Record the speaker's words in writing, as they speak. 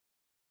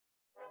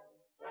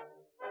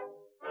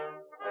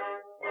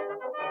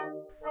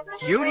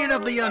Union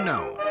of the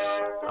Unknowns,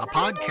 a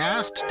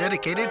podcast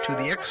dedicated to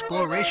the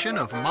exploration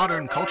of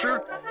modern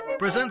culture,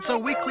 presents a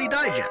weekly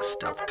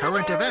digest of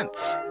current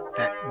events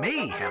that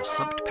may have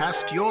slipped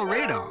past your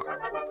radar.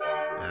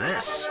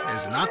 This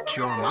is not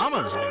your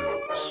mama's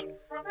news.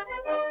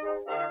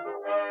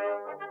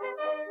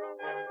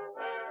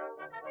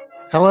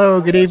 Hello,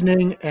 good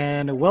evening,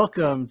 and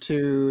welcome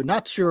to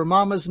Not Your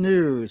Mama's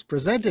News,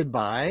 presented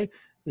by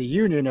the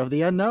Union of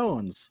the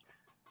Unknowns.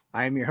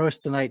 I am your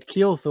host tonight,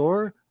 Keel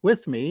Thor.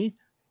 With me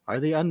are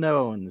the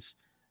Unknowns.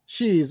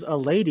 She's a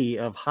lady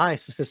of high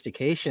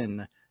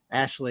sophistication,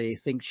 Ashley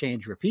Think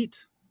Change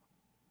Repeat.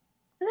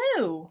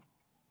 Hello.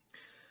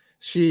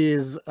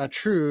 She's a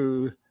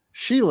true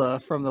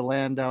Sheila from the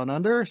land down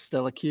under,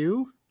 Stella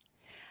Q.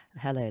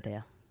 Hello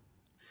there.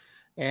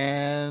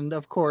 And,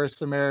 of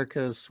course,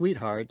 America's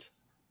sweetheart,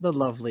 the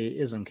lovely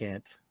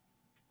Ismcant.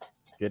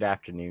 Good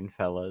afternoon,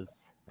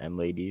 fellas and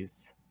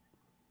ladies.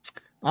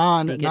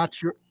 On Bigot.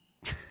 Not Your...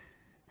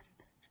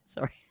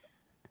 Sorry.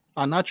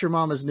 On Not Your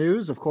Mama's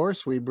News, of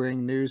course, we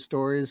bring news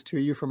stories to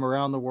you from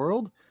around the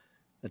world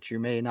that you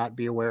may not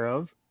be aware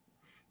of,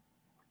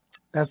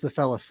 as the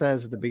fella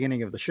says at the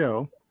beginning of the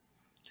show.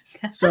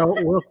 So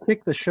we'll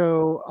kick the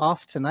show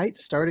off tonight,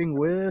 starting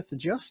with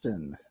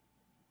Justin.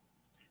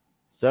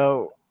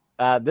 So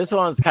this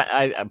one's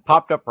I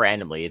popped up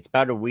randomly. It's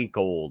about a week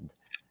old.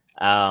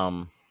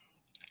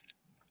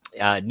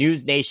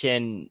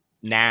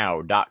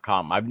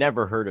 NewsNationNow.com. I've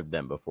never heard of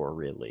them before,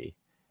 really.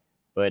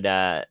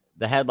 But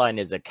the headline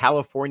is a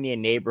California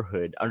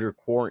neighborhood under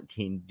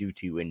quarantine due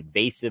to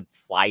invasive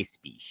fly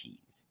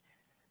species.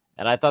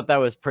 And I thought that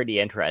was pretty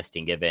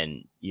interesting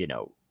given, you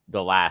know,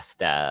 the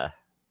last,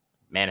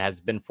 has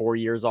been 4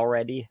 years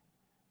already.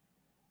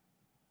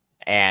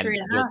 And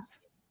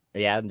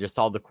just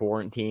all the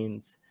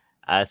quarantines.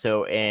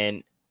 So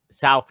in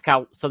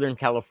Southern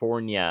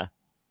California,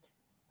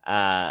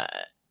 the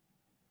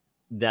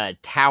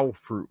Tao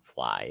fruit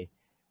fly,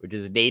 which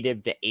is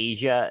native to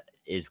Asia,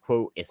 is,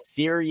 quote, a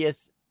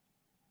serious...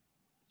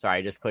 Sorry,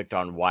 I just clicked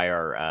on why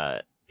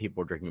are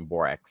people drinking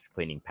borax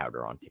cleaning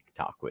powder on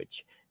TikTok,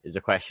 which is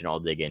a question I'll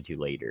dig into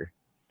later.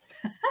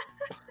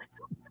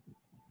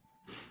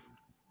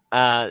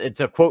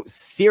 It's a, quote,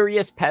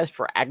 serious pest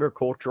for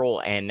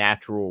agricultural and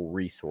natural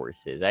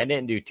resources. I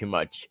didn't do too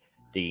much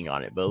digging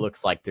on it, but it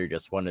looks like they're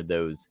just one of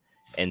those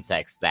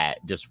insects that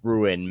just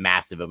ruin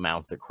massive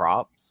amounts of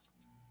crops.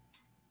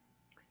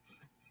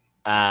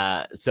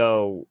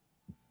 So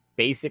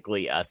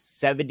basically a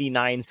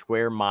 79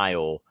 square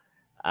mile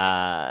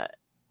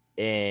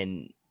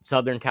in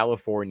Southern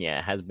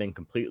California has been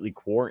completely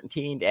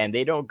quarantined, and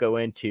they don't go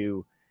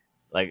into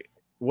like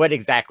what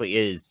exactly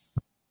is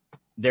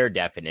their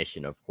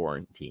definition of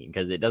quarantine,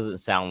 because it doesn't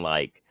sound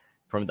like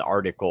from the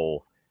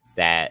article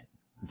that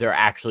they're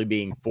actually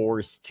being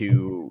forced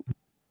to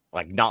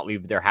like not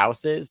leave their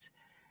houses.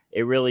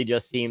 It really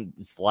just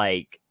seems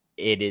like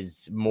it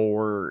is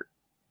more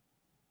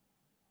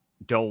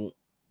don't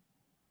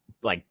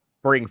like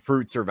bring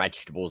fruits or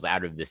vegetables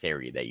out of this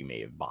area that you may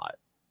have bought.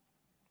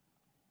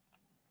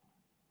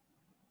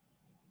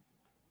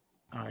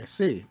 I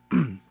see.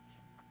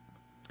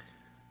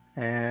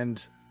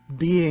 And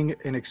being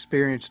an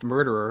experienced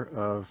murderer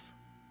of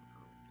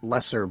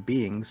lesser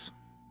beings,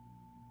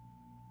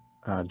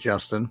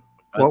 Justin,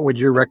 what would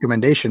your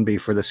recommendation be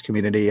for this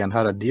community on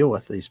how to deal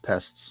with these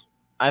pests?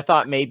 I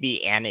thought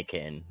maybe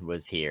Anakin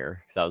was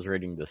here because I was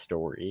reading the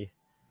story.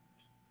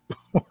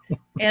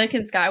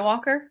 Anakin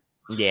Skywalker?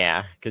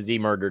 Yeah, because he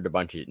murdered a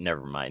bunch of...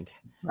 Never mind.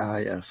 Ah,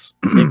 yes.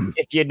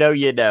 if you know,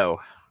 you know.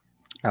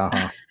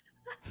 Uh-huh.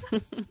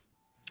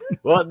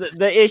 Well,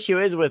 the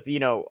issue is with, you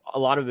know, a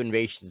lot of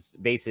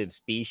invasive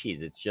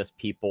species. It's just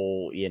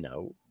people, you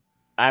know.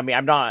 I mean,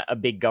 I'm not a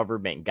big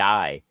government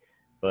guy,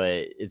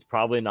 but it's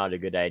probably not a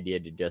good idea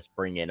to just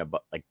bring in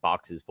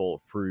boxes full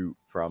of fruit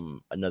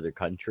from another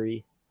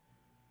country.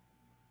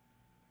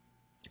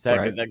 So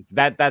Right.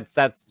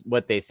 that's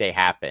what they say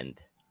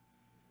happened.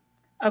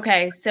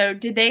 Okay, so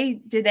did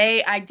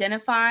they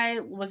identify,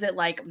 was it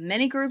like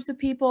many groups of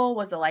people?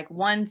 Was it like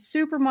one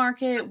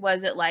supermarket?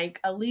 Was it like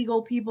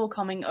illegal people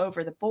coming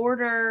over the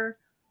border?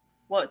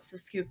 What's the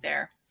scoop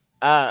there?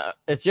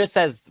 It just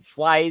says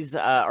flies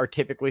are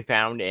typically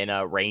found in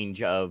a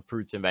range of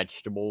fruits and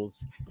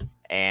vegetables,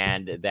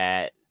 and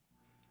that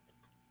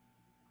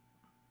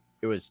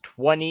it was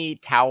 20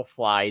 Tao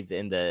flies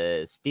in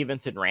the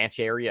Stevenson Ranch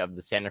area of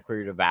the Santa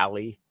Clarita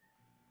Valley.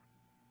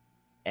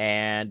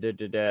 And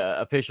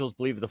officials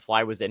believe the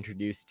fly was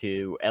introduced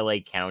to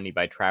LA County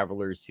by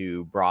travelers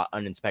who brought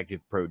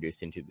uninspected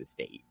produce into the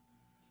state.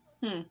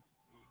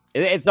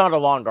 It's not a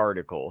long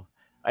article.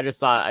 I just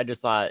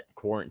thought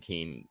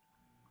quarantine.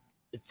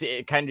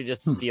 It kind of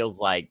just feels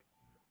like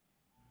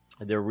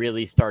they're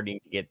really starting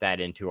to get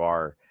that into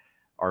our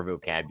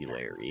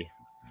vocabulary.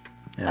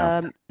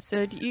 Yeah.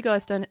 So do you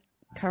guys don't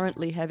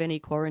currently have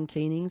any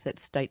quarantinings at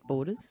state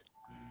borders?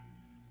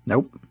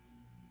 Nope.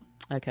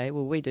 Okay,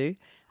 well, we do.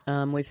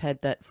 We've had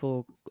that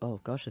for,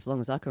 as long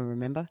as I can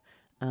remember,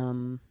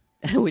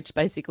 which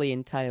basically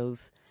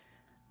entails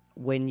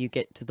when you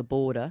get to the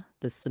border,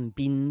 there's some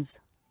bins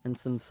and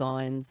some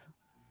signs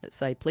that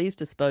say, please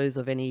dispose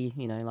of any,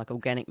 like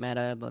organic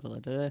matter, blah, blah,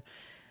 blah,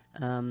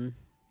 blah.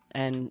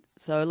 And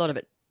so a lot of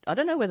it, I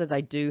don't know whether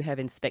they do have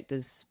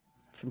inspectors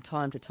from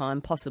time to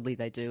time. Possibly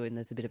they do, and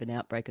there's a bit of an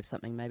outbreak of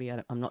something, maybe.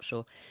 I'm not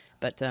sure.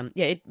 But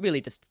yeah, it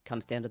really just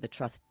comes down to the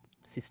trust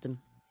system.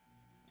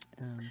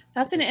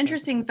 That's an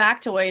interesting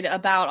factoid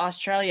about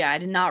Australia. I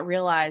did not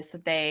realize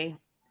that they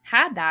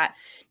had that.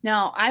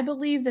 Now, I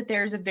believe that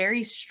there's a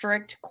very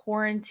strict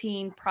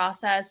quarantine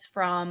process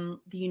from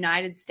the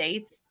United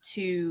States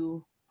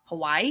to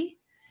Hawaii,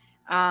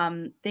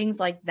 things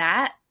like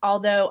that.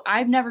 Although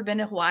I've never been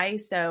to Hawaii,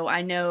 so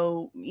I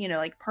know,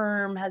 like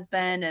Perm has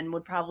been and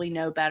would probably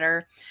know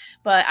better.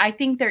 But I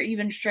think they're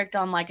even strict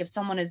on like if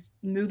someone is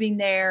moving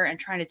there and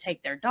trying to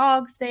take their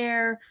dogs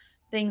there,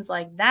 things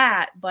like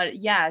that. But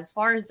yeah, as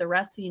far as the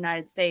rest of the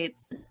United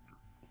States,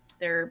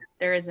 there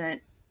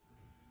isn't,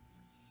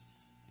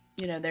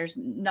 there's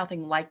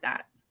nothing like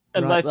that.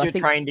 Unless you're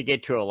trying to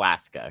get to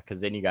Alaska, because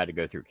then you got to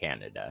go through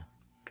Canada.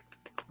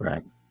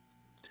 Right.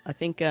 I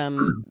think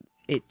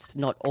it's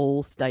not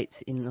all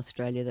states in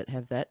Australia that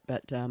have that,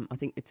 but I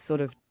think it's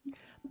sort of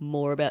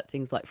more about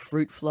things like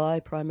fruit fly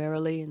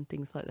primarily and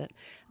things like that.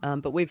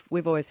 But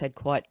we've always had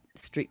quite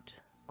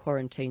strict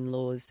quarantine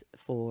laws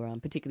for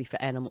particularly for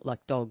animal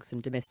like dogs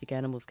and domestic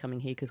animals coming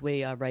here because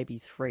we are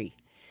rabies free.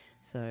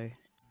 So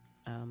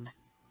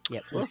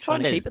yeah, we're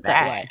trying to keep it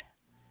that way.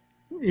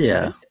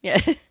 Yeah. Yeah.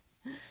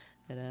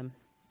 But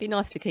be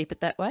nice to keep it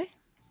that way.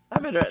 I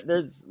mean,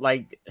 there's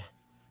like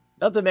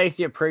nothing makes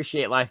you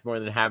appreciate life more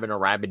than having a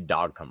rabid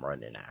dog come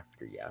running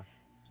after you.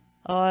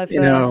 I've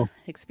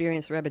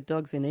experienced rabid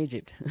dogs in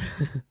Egypt.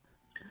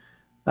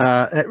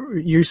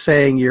 You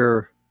saying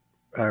you're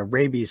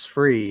rabies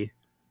free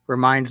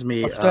reminds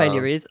me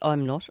Australia is.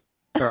 I'm not.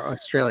 Or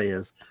Australia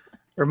is.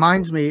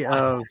 Reminds me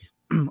of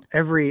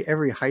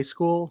every high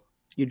school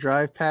you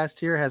drive past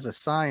here has a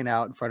sign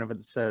out in front of it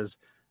that says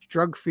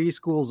drug-free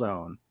school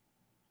zone.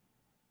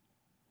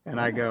 And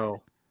I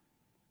go,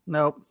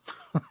 nope.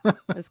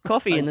 There's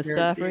coffee in the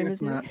staff room,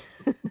 isn't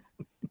it?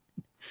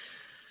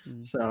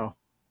 So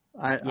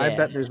I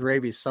bet there's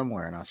rabies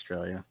somewhere in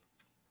Australia.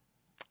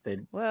 I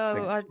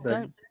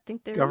don't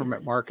think there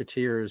government is.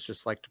 Marketeers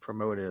just like to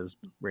promote it as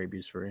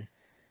rabies free.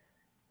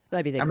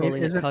 Maybe they're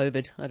calling it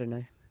COVID. I don't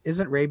know.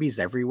 Isn't rabies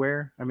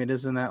everywhere? I mean,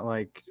 isn't that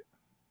like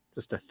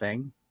just a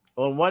thing?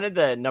 Well, one of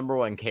the number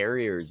one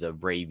carriers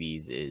of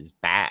rabies is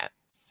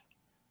bats.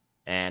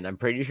 And I'm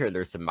pretty sure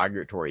there's some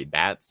migratory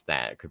bats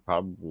that could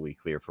probably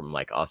clear from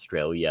like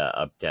Australia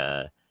up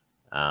to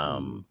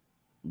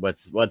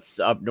what's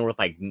up north,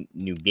 like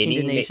New Guinea,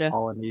 Indonesia.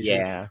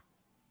 Polynesia.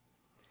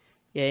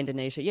 Yeah,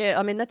 Indonesia. Yeah,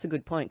 I mean that's a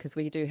good point because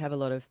we do have a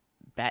lot of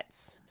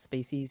bats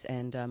species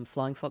and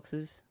flying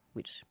foxes,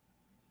 which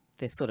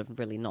they're sort of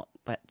really not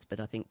bats, but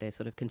I think they're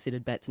sort of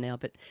considered bats now.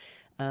 But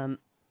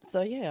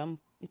so yeah,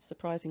 it's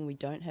surprising we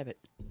don't have it.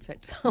 In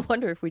fact, I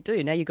wonder if we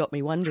do. Now you got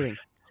me wondering.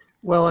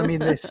 Well, I mean,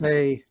 they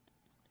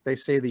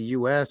say the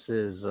U.S.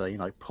 is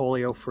like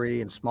polio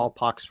free and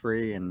smallpox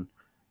free and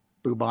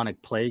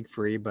bubonic plague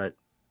free, but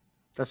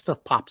that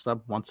stuff pops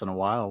up once in a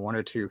while, one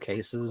or two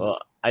cases. Well,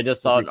 I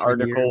just saw an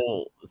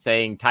article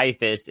saying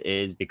typhus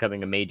is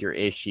becoming a major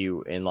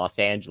issue in Los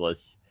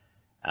Angeles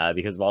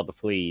because of all the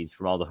fleas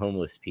from all the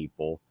homeless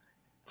people.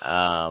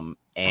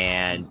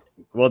 And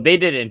well, they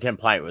didn't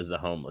imply it was the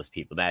homeless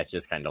people. That's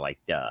just kind of like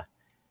duh.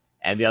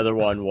 And the other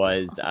one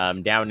was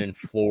down in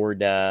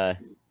Florida.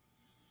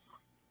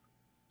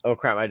 Oh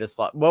crap! I just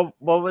thought. What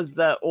was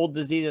the old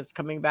disease that's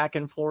coming back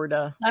in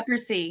Florida?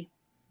 Leprosy.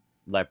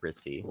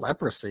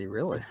 Leprosy,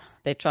 really?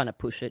 They're trying to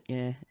push it.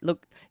 Yeah.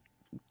 Look,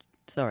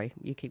 sorry,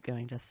 you keep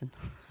going, Justin.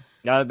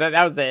 No,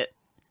 that was it.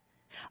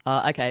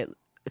 Okay.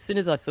 As soon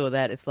as I saw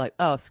that, it's like,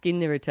 oh,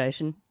 skin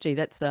irritation. Gee,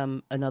 that's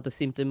another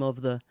symptom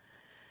of the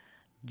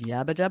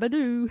jabba jabba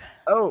doo.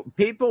 Oh,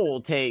 people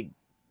will take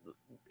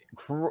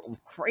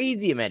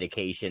crazy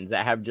medications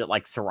that have just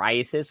like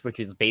psoriasis, which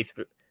is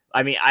basically,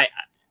 I mean,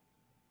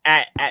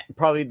 at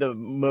probably the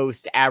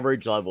most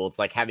average level, it's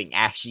like having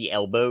ashy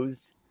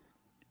elbows.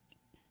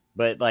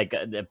 But like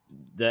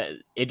the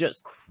it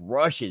just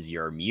crushes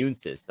your immune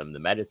system, the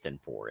medicine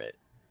for it.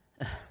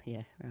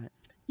 Yeah, right.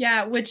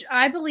 Yeah, which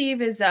I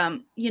believe is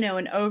an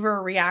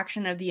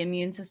overreaction of the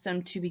immune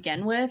system to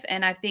begin with.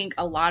 And I think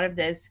a lot of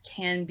this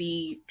can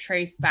be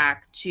traced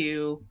back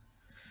to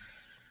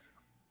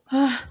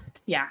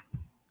yeah.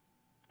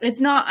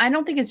 It's not, I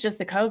don't think it's just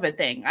the COVID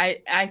thing.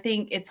 I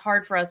think it's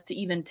hard for us to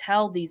even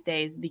tell these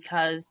days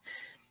because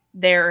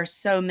there are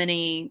so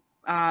many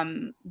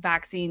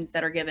vaccines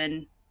that are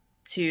given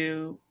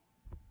to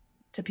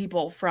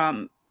people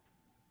from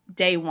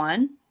day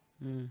one.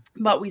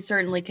 But we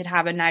certainly could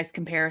have a nice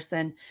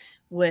comparison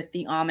with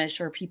the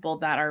Amish or people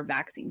that are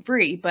vaccine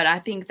free. But I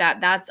think that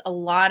that's a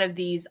lot of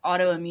these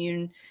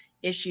autoimmune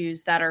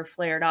issues that are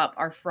flared up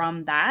are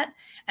from that.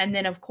 And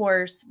then, of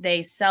course,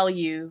 they sell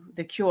you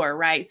the cure,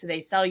 right? So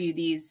they sell you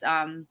these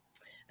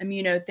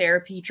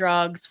immunotherapy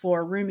drugs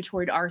for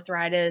rheumatoid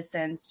arthritis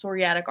and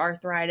psoriatic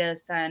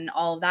arthritis and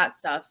all of that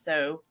stuff.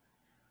 So,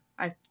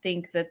 I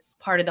think that's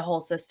part of the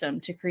whole system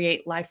to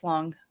create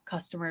lifelong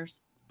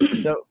customers.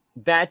 So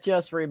that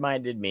just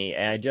reminded me,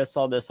 and I just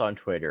saw this on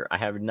Twitter. I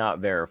have not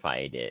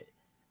verified it.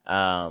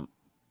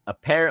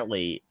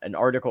 Apparently, an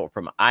article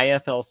from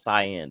IFL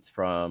Science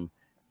from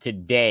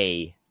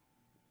today,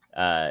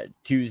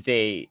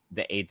 Tuesday,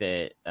 the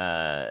 8th,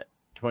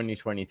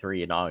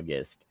 2023 in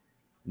August.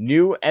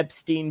 New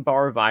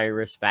Epstein-Barr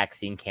virus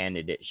vaccine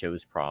candidate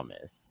shows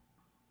promise.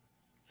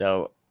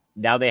 So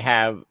now they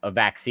have a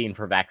vaccine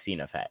for vaccine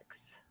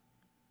effects.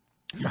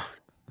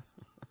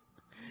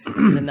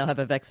 And then they'll have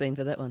a vaccine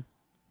for that one.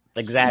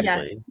 Exactly.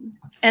 Yes.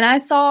 And I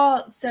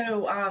saw,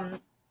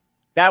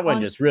 that one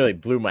just really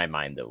blew my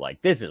mind, though.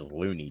 Like, this is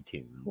Looney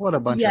Tunes. What a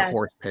bunch of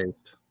horse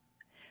paste.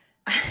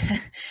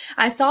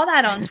 I saw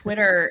that on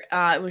Twitter.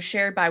 It was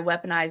shared by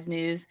Weaponized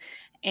News.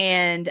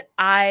 And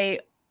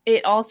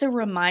it also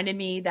reminded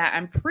me that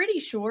I'm pretty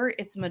sure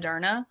it's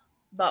Moderna,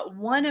 but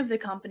one of the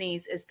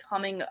companies is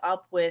coming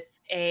up with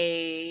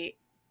a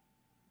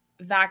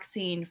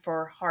vaccine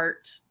for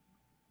heart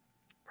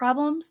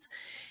problems.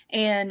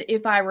 And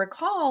if I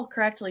recall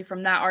correctly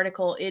from that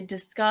article, it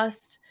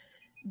discussed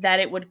that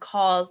it would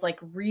cause like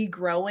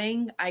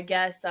regrowing, I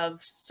guess,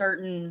 of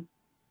certain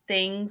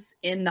things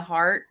in the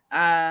heart.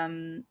 I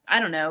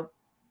don't know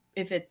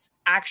if it's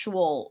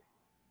actual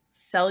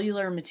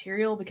cellular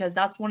material, because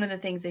that's one of the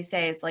things they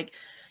say is like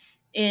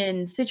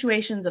in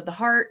situations of the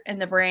heart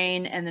and the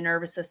brain and the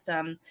nervous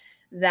system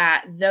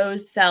that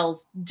those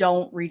cells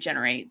don't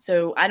regenerate.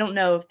 So I don't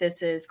know if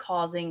this is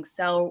causing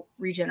cell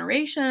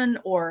regeneration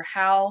or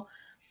how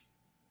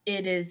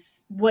it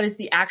is, what is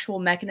the actual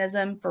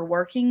mechanism for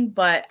working.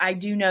 But I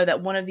do know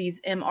that one of these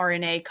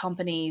mRNA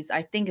companies,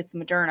 I think it's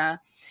Moderna,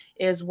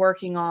 is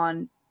working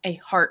on a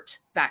heart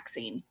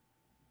vaccine,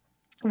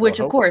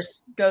 which of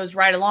course goes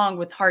right along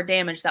with heart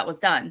damage that was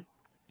done.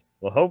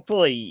 Well,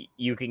 hopefully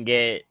you got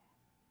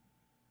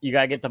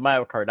to get the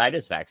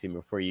myocarditis vaccine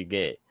before you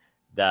get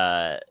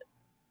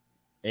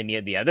any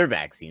of the other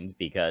vaccines,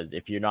 because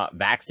if you're not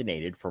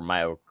vaccinated for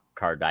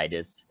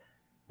myocarditis,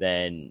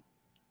 then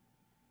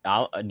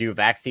do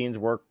vaccines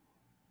work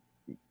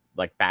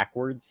like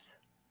backwards?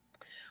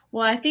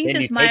 Well, I think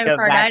this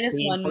myocarditis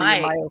one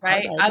might,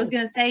 right? I was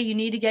going to say you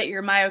need to get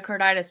your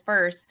myocarditis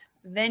first,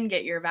 then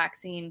get your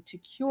vaccine to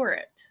cure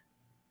it.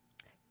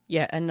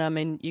 Yeah, and I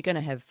mean, you're going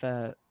to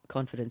have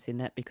confidence in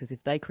that, because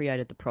if they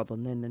created the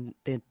problem, then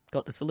they've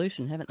got the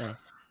solution, haven't they?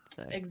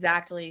 So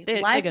exactly.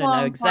 They're going to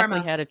know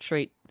exactly how to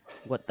treat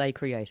what they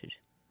created.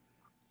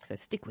 So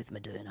stick with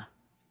Moderna.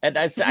 And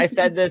I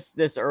said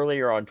this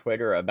earlier on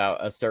Twitter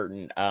about a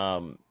certain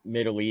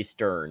Middle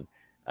Eastern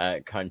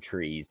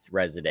country's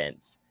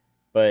residents,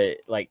 but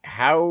like,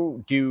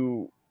 how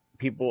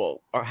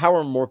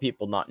are more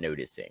people not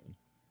noticing?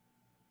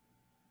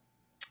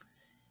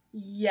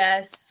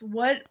 Yes.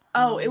 What?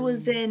 Oh, it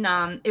was in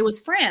it was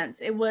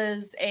France. It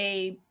was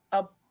a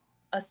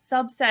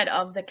subset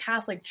of the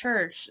Catholic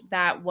Church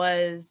that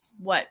was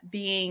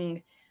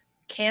being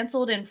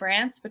canceled in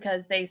France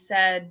because they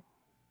said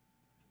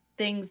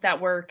things that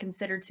were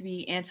considered to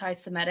be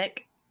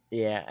anti-Semitic.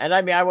 Yeah, and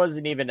I mean, I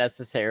wasn't even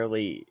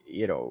necessarily,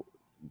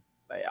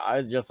 I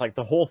was just like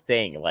the whole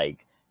thing,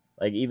 like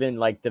even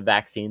like the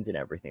vaccines and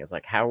everything. It's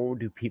like, how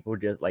do people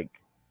just like,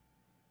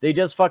 they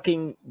just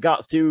fucking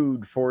got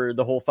sued for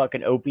the whole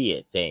fucking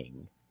opiate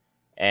thing,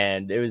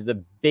 and it was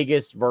the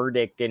biggest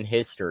verdict in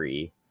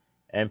history,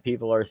 and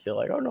people are still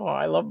like, oh no,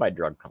 I love my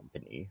drug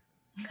company.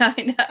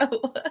 I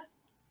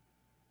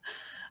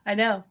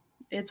know.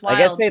 It's wild. I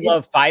guess they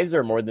love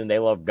Pfizer more than they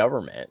love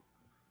government.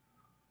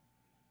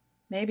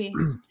 Maybe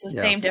it's the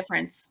same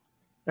difference.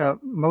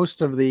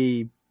 Most of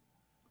the,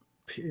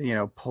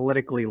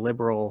 politically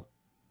liberal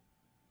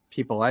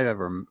people I've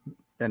ever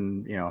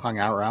been, hung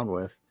out around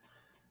with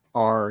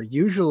are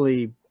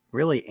usually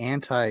really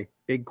anti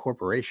big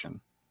corporation.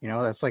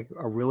 That's like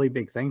a really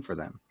big thing for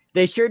them.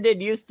 They sure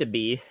did used to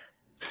be.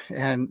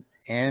 And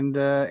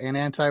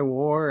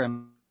anti-war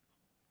and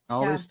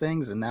all these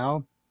things, and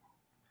now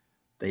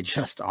they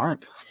just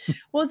aren't.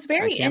 Well, it's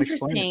very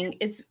interesting.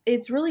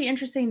 It's really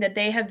interesting that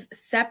they have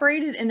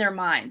separated in their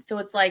mind. So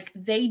it's like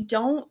they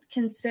don't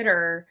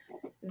consider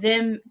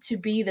them to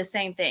be the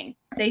same thing.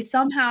 They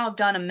somehow have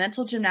done a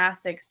mental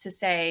gymnastics to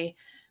say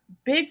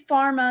big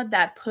pharma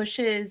that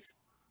pushes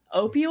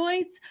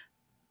opioids,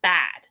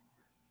 bad.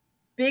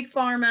 Big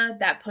pharma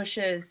that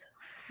pushes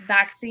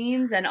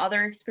vaccines and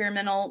other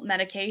experimental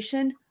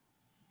medication,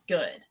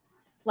 good.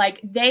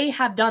 Like, they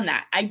have done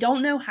that. I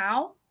don't know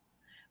how,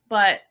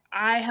 but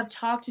I have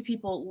talked to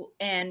people,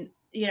 and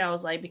I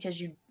was like, because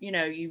you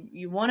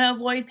want to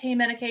avoid pain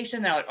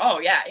medication. They're like, oh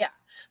yeah.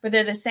 But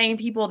they're the same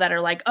people that are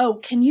like, oh,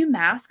 can you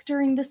mask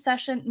during this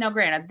session? Now,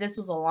 granted, this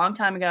was a long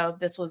time ago.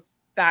 This was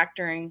back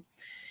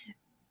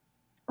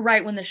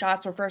right when the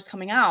shots were first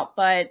coming out.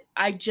 But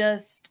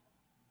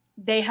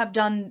they have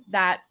done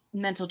that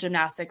mental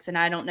gymnastics, and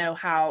I don't know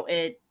how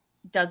it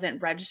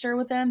doesn't register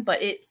with them, but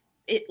it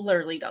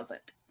literally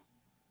doesn't.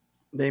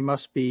 They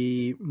must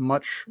be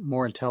much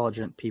more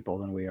intelligent people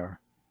than we are,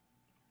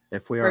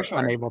 if we are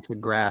unable to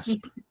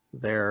grasp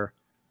their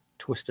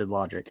twisted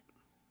logic.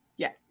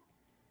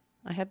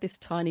 I have this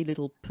tiny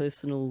little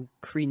personal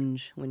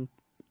cringe when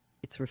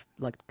it's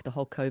like the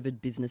whole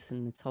COVID business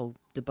and this whole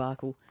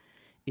debacle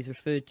is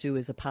referred to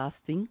as a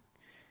past thing,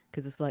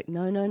 because it's like,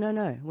 no,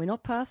 we're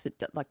not past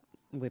it. Like,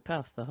 we're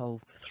past the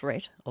whole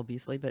threat,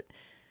 obviously, but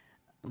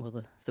well,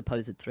 the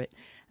supposed threat.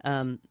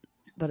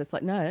 But it's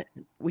like, no,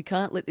 we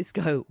can't let this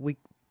go. We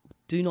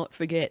do not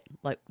forget.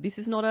 Like, this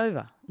is not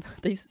over.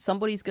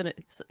 Somebody's gonna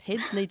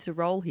heads need to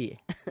roll here.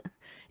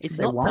 It's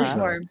They not won't. past.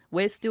 Sure.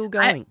 We're still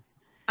going.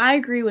 I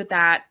agree with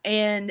that.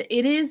 And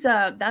it is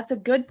that's a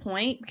good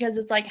point, because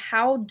it's like,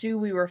 how do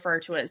we refer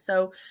to it?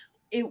 So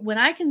when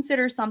I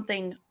consider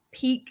something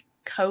peak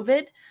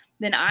COVID,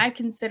 then I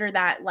consider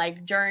that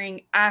like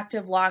during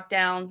active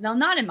lockdowns. Now,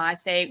 not in my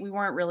state, we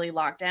weren't really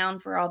locked down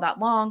for all that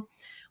long,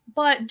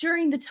 but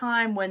during the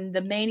time when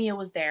the mania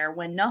was there,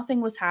 when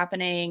nothing was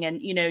happening,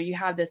 and you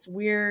have this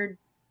weird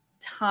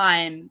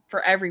time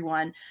for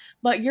everyone.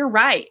 But you're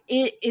right,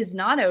 it is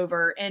not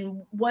over.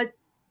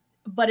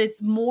 But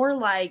it's more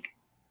like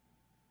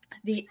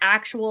the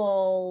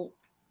actual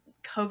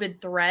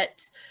COVID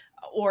threat,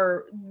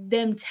 or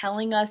them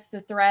telling us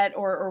the threat,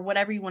 or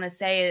whatever you want to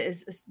say,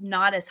 is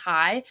not as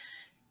high,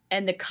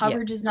 and the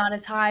coverage is not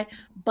as high.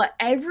 But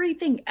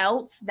everything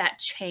else that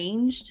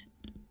changed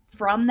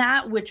from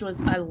that, which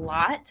was a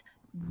lot,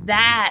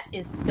 that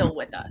is still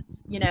with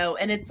us,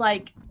 and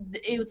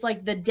it was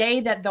like the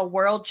day that the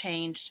world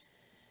changed,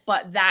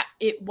 but that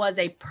it was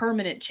a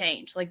permanent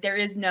change. Like, there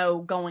is no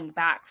going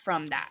back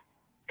from that.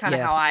 It's kind of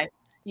how I,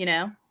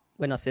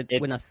 When I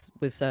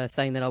was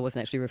saying that, I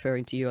wasn't actually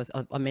referring to you.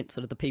 I meant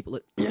sort of the people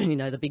that,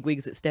 the big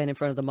wigs that stand in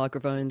front of the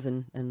microphones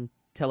and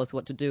tell us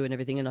what to do and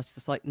everything. And I was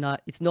just like, no,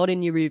 it's not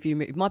in your rearview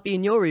mirror. It might be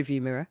in your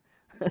rearview mirror.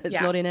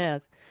 It's not in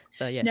ours.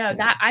 So yeah. No,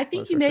 that I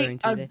think you make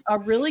a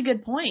really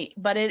good point.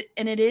 But it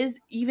is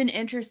even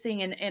interesting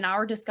in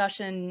our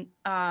discussion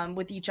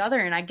with each other.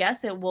 And I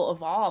guess it will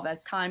evolve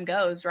as time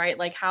goes, right?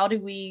 Like, how do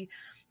we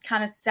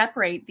kind of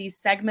separate these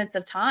segments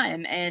of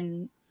time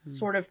and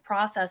sort of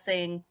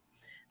processing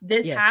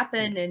this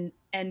happened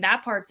and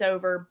that part's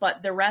over,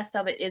 but the rest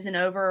of it isn't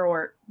over,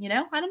 or, I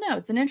don't know.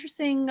 It's an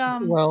interesting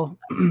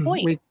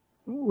point.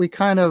 we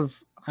kind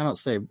of, I don't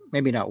say,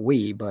 maybe not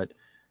we, but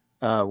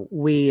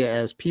we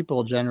as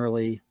people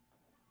generally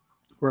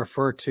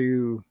refer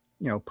to,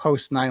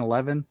 post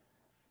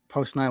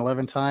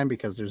 9/11 time,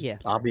 because there's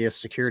obvious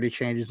security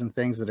changes and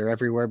things that are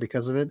everywhere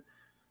because of it.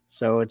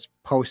 So it's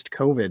post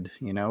COVID,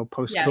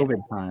 post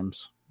COVID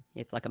times.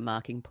 It's like a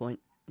marking point.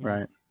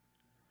 Right.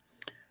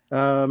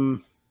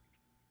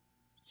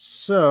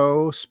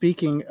 So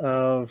speaking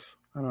of,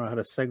 I don't know how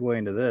to segue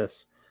into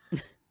this.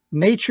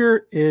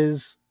 Nature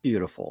is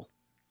beautiful,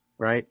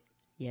 right?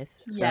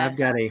 Yes. So I've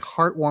got a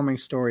heartwarming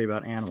story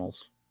about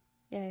animals.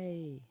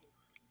 Yay.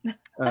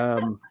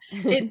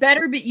 You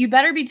better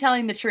be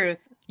telling the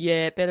truth.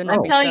 Yeah, it better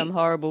not be some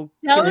horrible.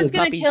 Stella's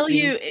going to kill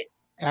you.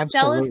 Absolutely.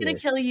 Stella's going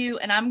to kill you,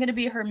 and I'm going to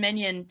be her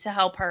minion to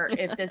help her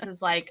if this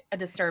is like a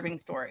disturbing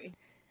story.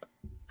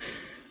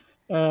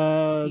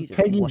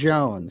 Peggy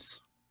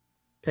Jones.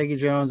 Peggy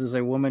Jones is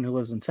a woman who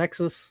lives in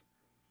Texas,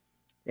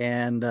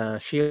 and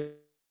she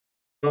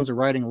owns a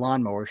riding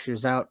lawnmower. She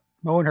was out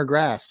mowing her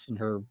grass in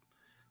her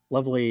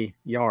lovely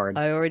yard.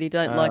 I already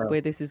don't like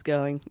where this is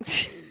going.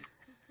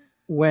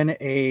 When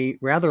a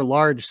rather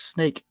large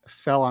snake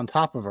fell on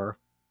top of her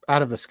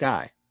out of the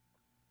sky.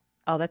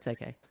 Oh, that's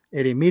okay.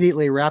 It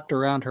immediately wrapped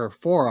around her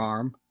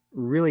forearm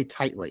really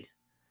tightly.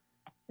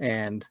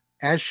 And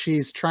as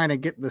she's trying to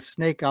get the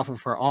snake off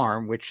of her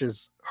arm, which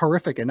is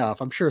horrific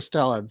enough, I'm sure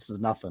Stella, this is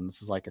nothing.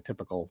 This is like a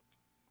typical.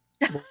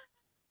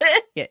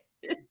 Yeah.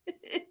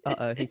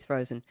 Uh-oh, he's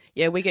frozen.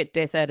 Yeah, we get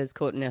death adders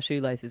caught in our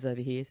shoelaces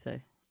over here, so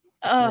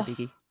no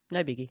biggie.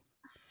 No biggie.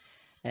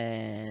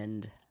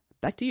 And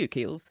back to you,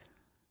 Keels.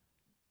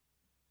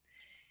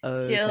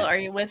 Okay. Keel, are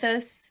you with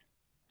us?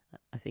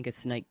 I think a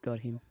snake got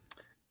him.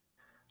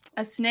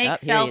 A snake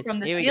fell from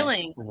the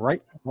ceiling.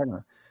 Right.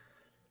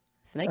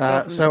 Snake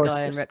fell from the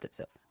sky and wrapped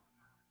itself.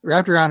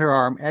 Wrapped around her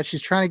arm. As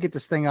she's trying to get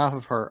this thing off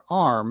of her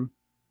arm,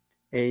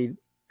 a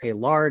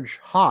large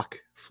hawk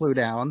flew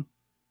down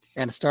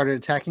and started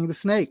attacking the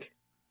snake.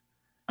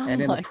 And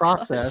in the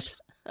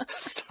process,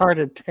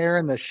 started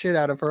tearing the shit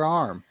out of her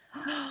arm.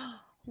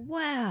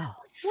 Wow.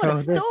 What a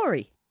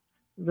story.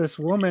 This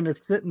woman is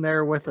sitting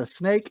there with a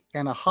snake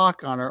and a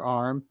hawk on her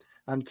arm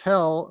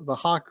until the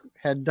hawk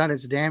had done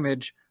its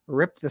damage,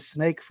 ripped the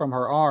snake from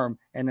her arm,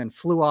 and then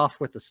flew off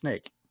with the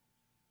snake.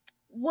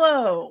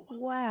 Whoa.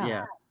 Wow.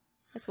 Yeah.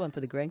 That's one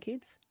for the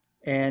grandkids.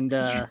 And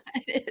it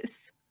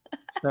is.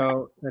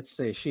 So let's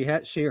see.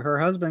 Her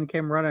husband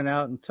came running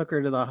out and took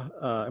her to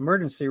the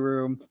emergency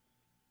room.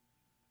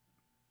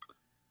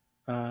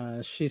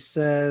 She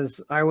says,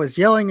 "I was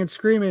yelling and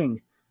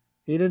screaming.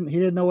 He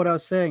didn't know what I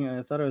was saying.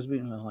 I thought I was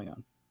being. Hang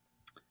on."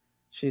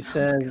 She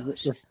said,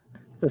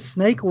 "The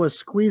snake was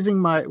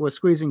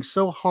squeezing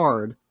so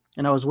hard,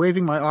 and I was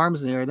waving my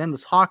arms in the air. Then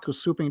this hawk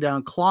was swooping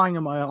down, clawing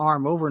at my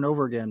arm over and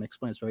over again."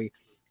 Explains Peggy.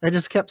 I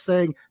just kept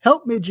saying,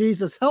 "Help me,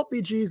 Jesus! Help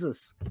me,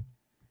 Jesus!"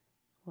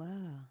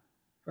 Wow.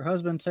 Her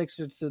husband takes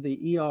her to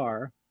the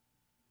ER.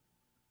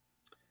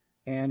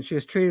 and she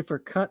was treated for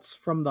cuts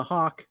from the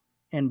hawk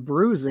and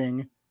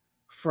bruising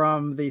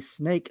from the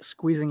snake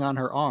squeezing on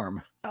her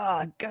arm.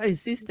 Oh, go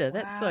sister!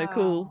 That's so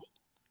cool.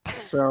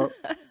 So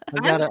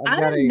I'm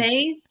got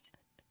amazed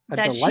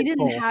that she didn't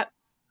delightful- have.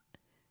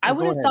 I Oh,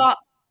 would go have ahead. thought.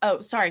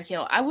 Oh, sorry,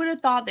 Keel. I would have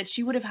thought that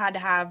she would have had to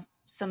have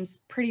some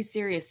pretty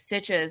serious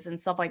stitches and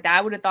stuff like that.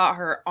 I would have thought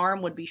her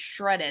arm would be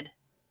shredded.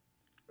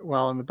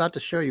 Well, I'm about to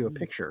show you a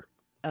picture.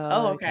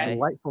 Oh, A okay.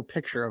 delightful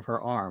picture of her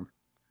arm.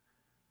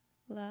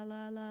 La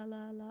la la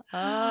la la.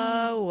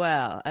 Oh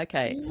wow.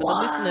 Okay. For the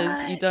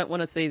listeners, you What? don't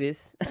want to see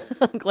this.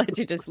 I'm glad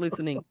you're just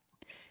listening.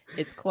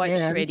 It's quite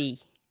And shreddy.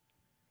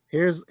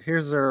 Here's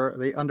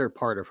the under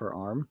part of her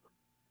arm.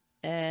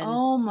 And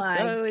Oh my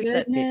so is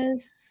that bit.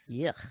 goodness.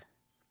 Yuck.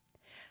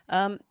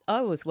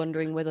 I was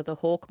wondering whether the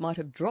hawk might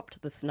have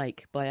dropped the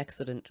snake by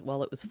accident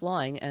while it was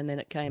flying, and then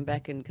it came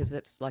back, and because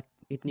that's like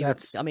it knew.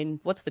 I mean,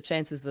 what's the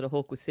chances that a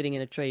hawk was sitting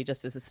in a tree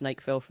just as a snake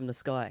fell from the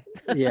sky?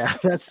 Yeah,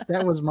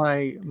 that was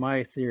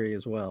my theory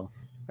as well.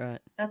 Right.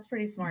 That's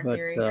pretty smart But,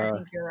 theory. I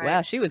think you're right.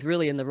 Wow, she was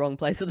really in the wrong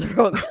place at the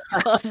wrong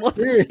time, wasn't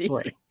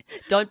Seriously. she?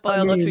 Don't buy I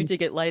a lottery mean-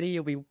 ticket, lady.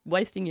 You'll be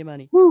wasting your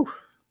money. Woo.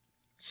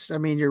 I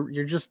mean,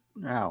 you're just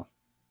wow.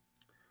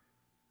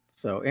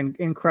 So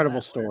incredible Wow.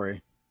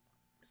 story.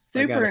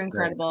 Super gotta say.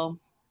 incredible.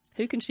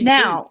 Who can she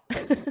Now,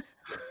 sue?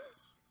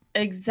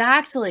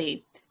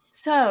 exactly.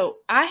 So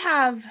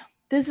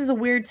this is a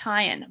weird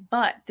tie-in,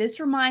 but this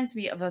reminds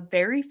me of a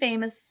very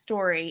famous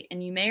story,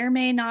 and you may or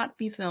may not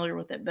be familiar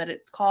with it, but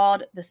it's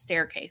called The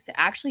Staircase. It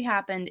actually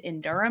happened in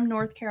Durham,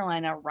 North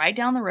Carolina, right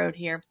down the road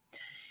here.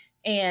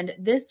 And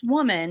this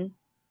woman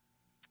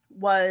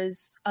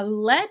was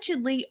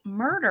allegedly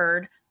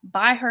murdered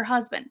by her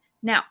husband.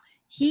 Now,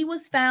 he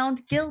was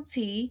found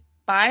guilty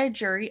by a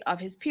jury of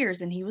his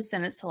peers, and he was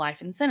sentenced to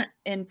life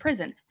in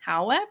prison.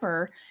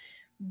 However,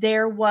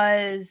 there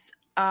was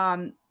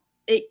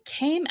it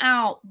came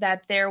out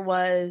that there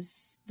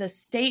was the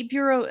State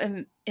Bureau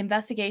of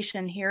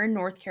Investigation here in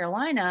North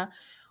Carolina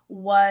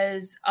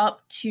was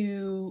up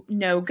to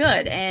no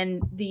good,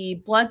 and the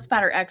blood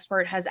spatter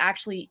expert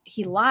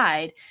he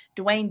lied.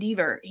 Dwayne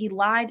Deaver, he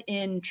lied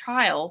in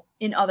trial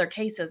in other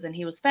cases, and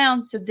he was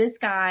found. So this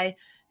guy,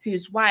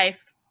 whose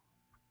wife,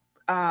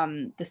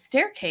 the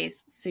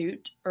staircase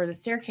suit or the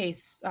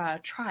staircase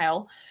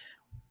trial,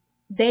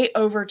 they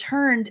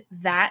overturned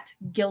that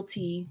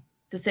guilty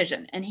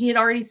decision, and he had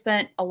already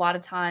spent a lot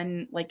of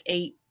time, like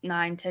 8,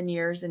 9, 10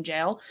 years in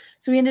jail.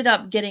 So he ended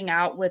up getting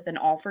out with an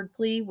offered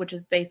plea, which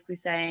is basically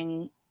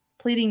saying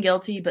pleading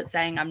guilty, but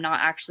saying I'm not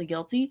actually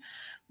guilty.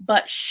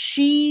 But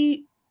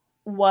she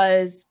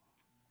was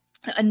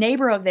a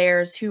neighbor of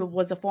theirs who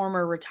was a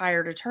former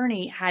retired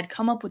attorney had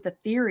come up with a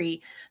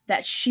theory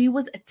that she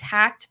was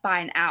attacked by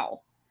an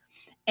owl.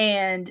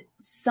 And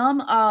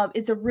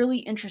it's a really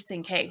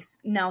interesting case.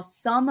 Now,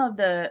 some of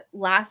the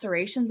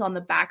lacerations on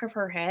the back of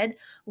her head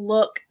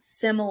look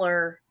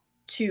similar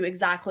to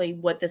exactly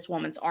what this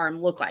woman's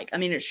arm looked like. I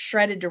mean, it's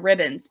shredded to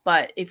ribbons,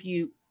 but if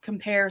you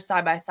compare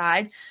side by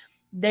side,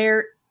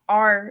 there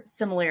are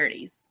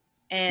similarities.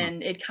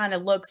 And it kind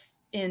of looks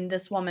in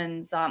this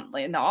woman's,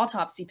 in the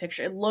autopsy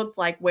picture, it looked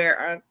like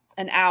where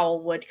an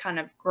owl would kind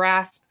of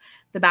grasp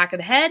the back of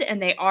the head,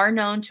 and they are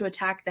known to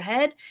attack the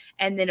head,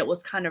 and then it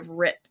was kind of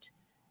ripped.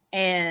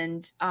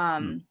 And I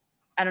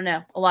don't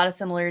know, a lot of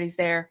similarities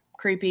there.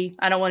 Creepy.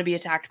 I don't want to be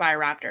attacked by a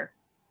raptor.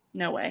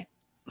 No way.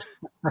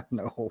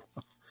 No.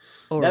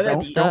 Or Now a that-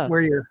 gold star.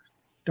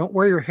 Don't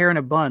wear your hair in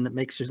a bun that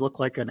makes you look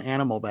like an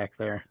animal back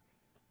there.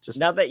 Just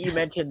Now that you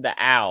mentioned the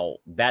owl,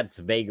 that's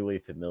vaguely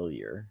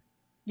familiar.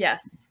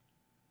 Yes.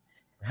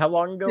 How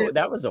long ago? It-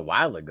 That was a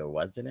while ago,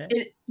 wasn't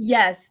it?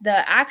 Yes,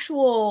 the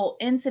actual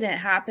incident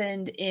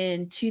happened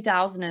in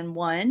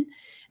 2001,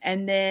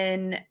 and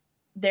then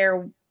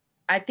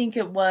I think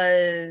it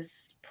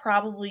was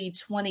probably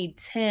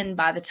 2010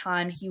 by the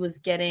time he was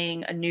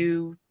getting a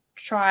new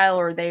trial,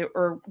 or they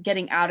were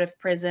getting out of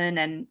prison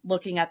and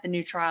looking at the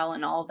new trial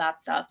and all of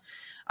that stuff.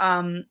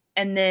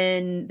 And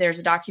then there's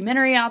a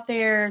documentary out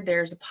there.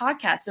 There's a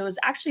podcast. So it was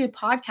actually a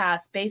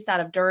podcast based out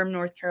of Durham,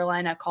 North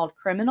Carolina called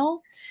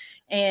Criminal.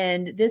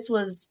 And this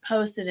was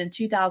posted in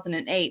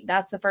 2008.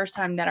 That's the first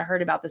time that I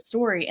heard about the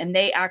story. And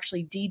they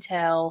actually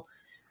detail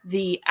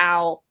the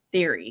owl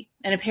theory.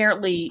 And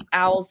apparently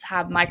owls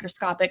have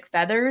microscopic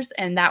feathers,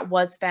 and that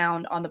was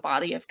found on the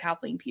body of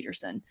Kathleen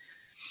Peterson.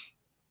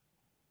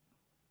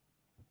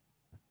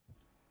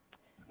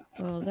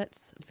 Well,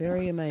 that's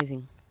very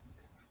amazing.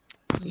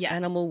 The Yes.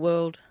 animal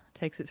world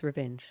takes its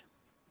revenge.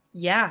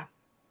 Yeah.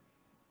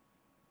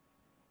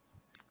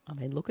 I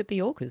mean, look at the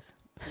orcas.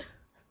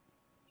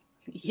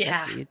 Yeah.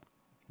 That's weird.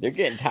 They're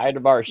getting tired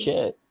of our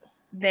shit.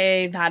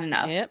 They've had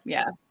enough. Yep.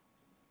 Yeah.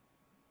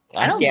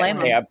 I don't can't blame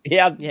say them.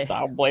 Yes, Yeah. I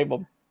don't blame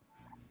them.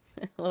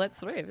 Well, that's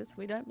 3 of us.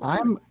 We don't.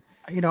 blame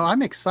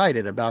I'm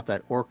excited about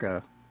that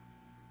orca,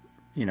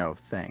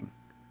 thing.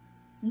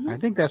 Mhm. I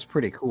think that's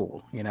pretty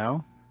cool,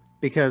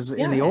 because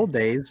in the Yeah. old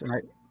days, and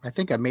I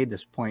think I made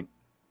this point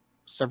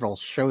several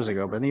shows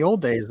ago, but in the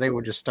old days, they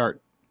would just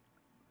start,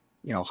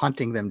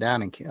 hunting them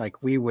down, and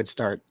like we would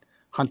start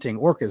hunting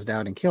orcas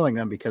down and killing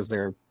them because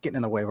they're getting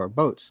in the way of our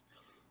boats.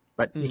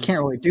 But you Mm. can't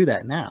really do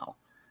that now.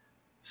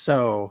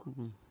 So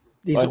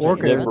these Bunch of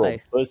orcas- liberal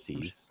they?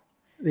 pussies.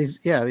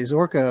 these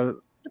orca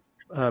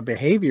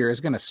behavior is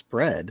going to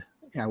spread,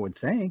 I would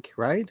think,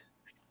 right?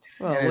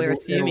 Well, And we're it'll-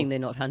 assuming they're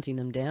not hunting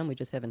them down. We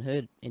just haven't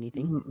heard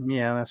anything.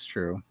 Yeah, that's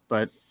true.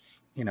 But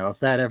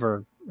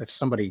if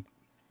somebody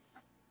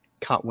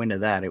caught wind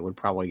of that, it would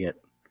probably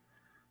get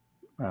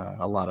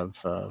a lot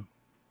of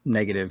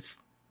negative,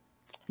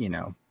 I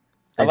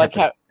they'd like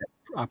have how to shut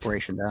the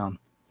operation down.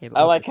 Yeah, but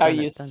I once like it's how done,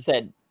 you it's done.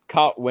 said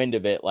caught wind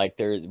of it. Like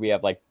we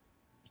have like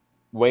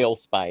whale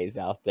spies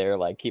out there,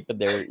 like keeping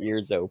their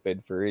ears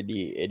open for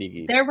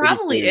any. There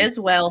probably clues. is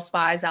whale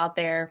spies out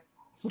there,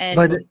 and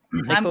But They're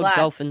I'm called glad.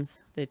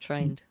 dolphins. They're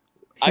trained.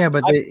 yeah,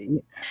 but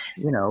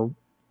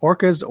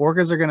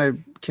orcas are going to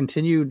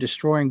continue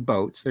destroying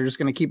boats. They're just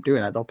going to keep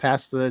doing that. They'll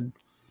pass the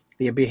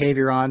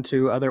behavior on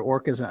to other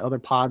orcas and other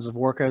pods of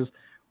orcas,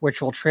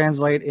 which will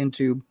translate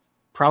into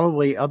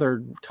probably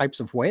other types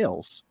of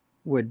whales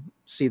would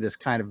see this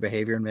kind of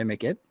behavior and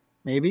mimic it.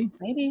 Maybe.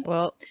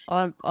 Well,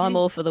 I'm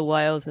all for the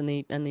whales and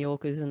the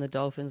orcas and the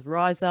dolphins.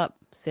 Rise up,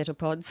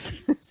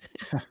 cetapods.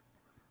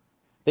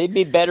 They'd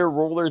be better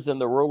rulers than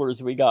the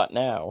rulers we got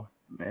now.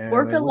 Yeah, they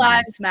Orca would be.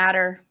 lives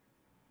matter.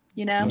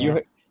 You know? Yeah.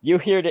 You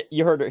heard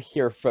it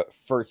here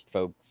first,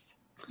 folks.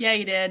 Yeah,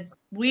 you did.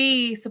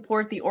 We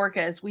support the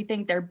orcas. We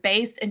think they're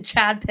based and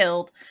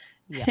Chad-pilled,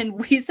 Yeah. and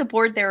we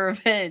support their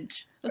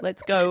revenge.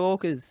 Let's go,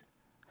 orcas.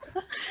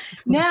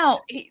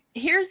 Now,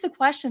 here's the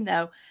question,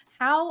 though.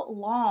 How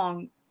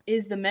long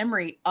is the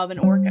memory of an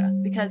orca?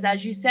 Because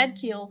as you said,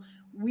 Keel,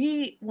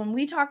 when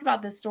we talked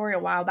about this story a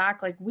while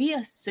back, like we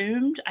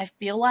assumed, I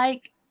feel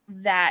like,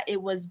 that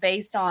it was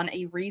based on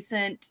a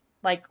recent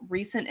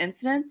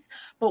incidents.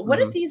 But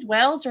what if these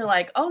whales are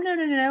like, oh, no,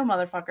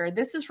 motherfucker.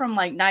 This is from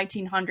like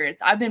 1900s.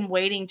 I've been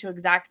waiting to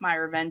exact my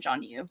revenge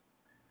on you.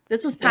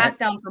 This was passed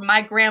down from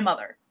my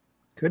grandmother.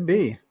 Could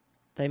be.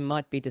 They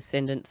might be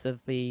descendants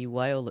of the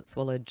whale that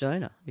swallowed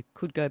Jonah. It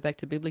could go back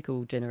to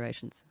biblical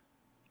generations.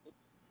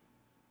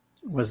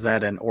 Was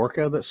that an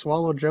orca that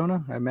swallowed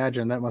Jonah? I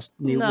imagine that would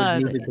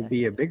needed to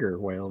be a bigger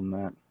whale than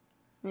that.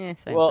 Yeah,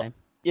 same.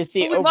 You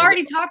see, But we've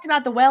already talked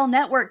about the whale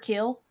network,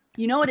 Keel.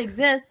 You know it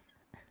exists.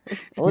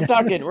 We're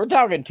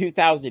talking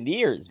 2,000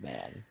 years,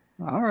 man.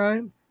 All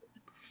right.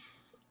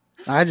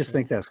 I just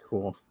think that's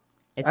cool.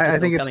 It's I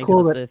think it's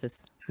cool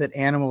that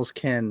animals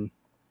can,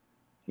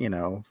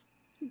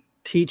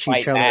 teach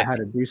each other how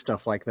to do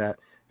stuff like that.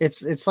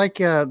 It's like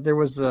there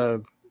was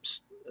a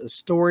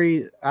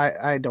story.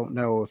 I don't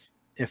know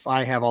if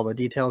I have all the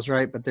details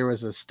right, but there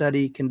was a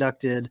study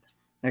conducted,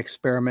 an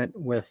experiment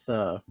with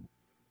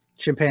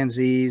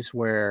chimpanzees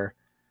where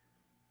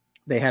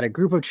they had a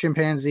group of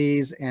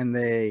chimpanzees and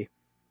they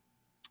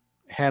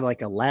had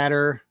like a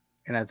ladder,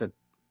 and at the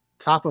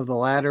top of the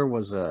ladder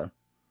was a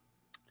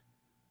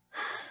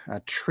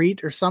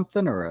treat or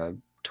something, or a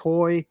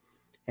toy.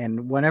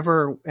 And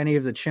whenever any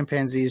of the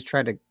chimpanzees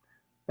tried to,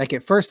 like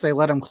at first they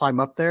let them climb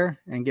up there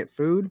and get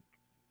food.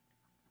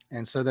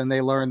 And so then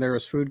they learned there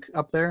was food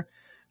up there,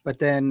 but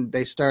then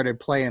they started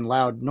playing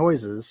loud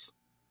noises.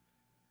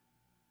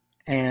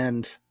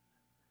 And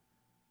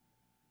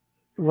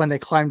when they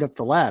climbed up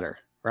the ladder,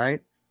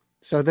 right?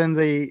 So then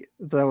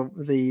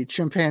the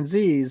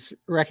chimpanzees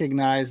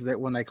recognize that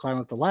when they climb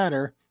up the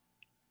ladder,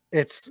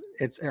 it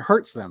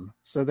hurts them.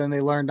 So then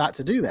they learned not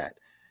to do that.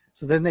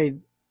 So then they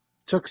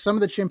took some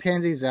of the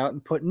chimpanzees out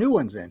and put new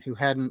ones in who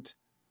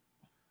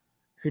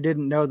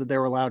didn't know that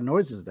there were loud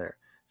noises there.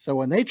 So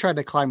when they tried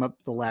to climb up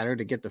the ladder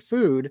to get the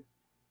food,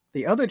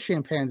 the other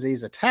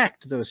chimpanzees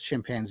attacked those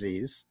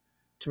chimpanzees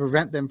to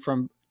prevent them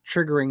from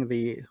triggering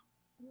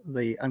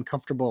the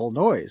uncomfortable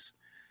noise.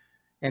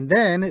 And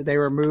then they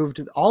removed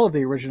all of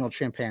the original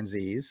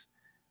chimpanzees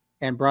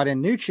and brought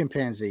in new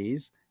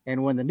chimpanzees.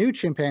 And when the new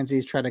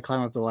chimpanzees tried to climb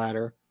up the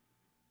ladder,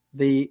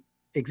 the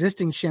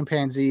existing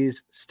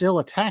chimpanzees still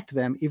attacked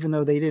them, even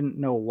though they didn't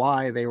know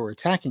why they were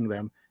attacking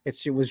them.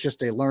 It was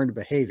just a learned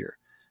behavior.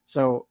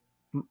 So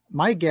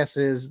my guess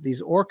is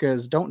these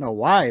orcas don't know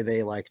why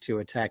they like to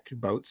attack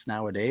boats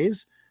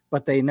nowadays,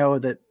 but they know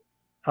that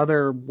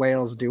other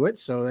whales do it,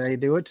 so they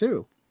do it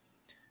too.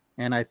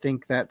 And I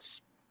think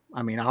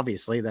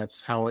obviously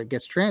that's how it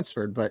gets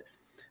transferred, but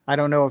I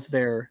don't know if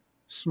they're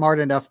smart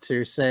enough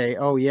to say,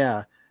 oh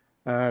yeah,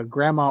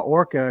 Grandma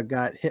Orca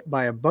got hit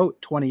by a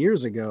boat 20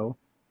 years ago,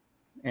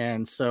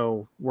 and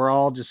so we're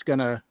all just going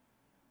to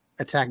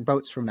attack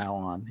boats from now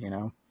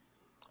on,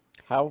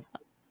 How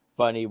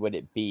funny would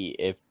it be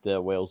if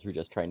the whales were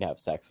just trying to have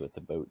sex with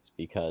the boats,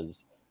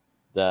 because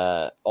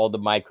all the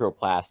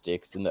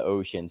microplastics in the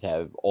oceans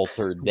have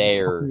altered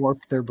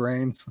warped their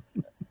brains.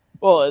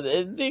 Well,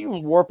 they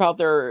can warp out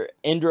their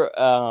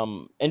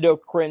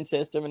endocrine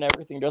system and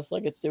everything, just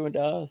like it's doing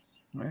to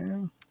us.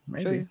 Well,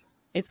 maybe. True.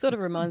 It sort of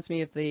reminds me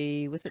of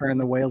turn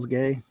the whales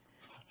gay.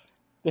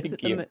 Was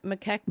it the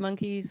macaque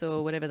monkeys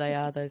or whatever they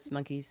are, those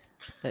monkeys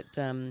that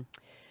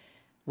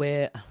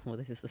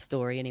this is the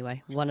story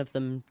anyway. One of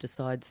them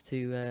decides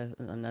to,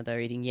 they're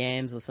eating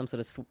yams or some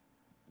sort of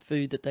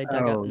food that they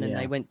dug up, Oh, and then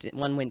yeah.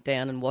 one went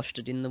down and washed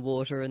it in the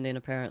water, and then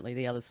apparently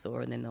the others saw,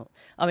 and then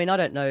I mean, I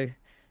don't know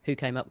who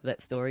came up with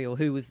that story or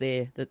who was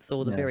there that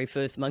saw the Yeah. very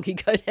first monkey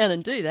go down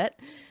and do that,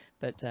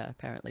 but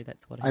apparently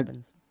that's what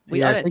happens. I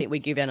yeah, I don't think- think we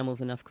give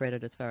animals enough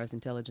credit as far as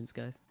intelligence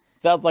goes.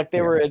 Sounds like they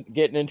Yeah. were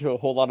getting into a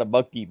whole lot of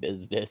monkey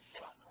business.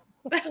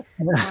 I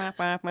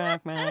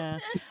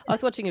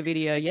was watching a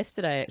video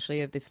yesterday,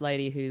 actually, of this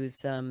lady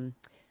who's, in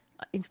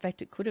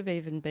fact, it could have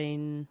even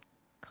been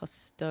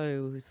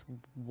Cousteau's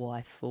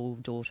wife or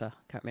daughter.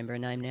 Can't remember her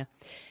name now.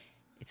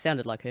 It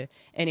sounded like her.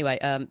 Anyway,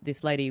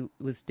 this lady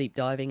was deep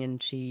diving,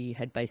 and she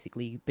had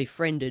basically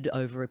befriended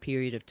over a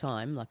period of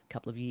time, like a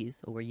couple of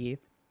years or a year,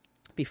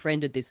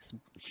 befriended this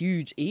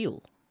huge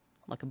eel,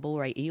 like a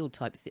moray eel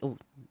type thing, or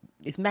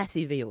this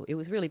massive eel. It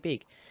was really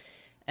big.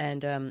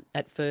 And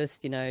at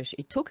first,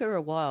 it took her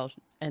a while,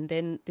 and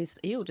then this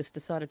eel just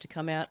decided to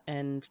come out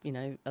and,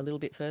 a little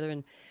bit further,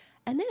 and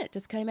then it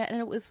just came out, and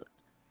it was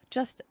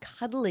just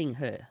cuddling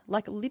her,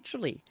 like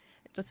literally,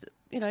 just,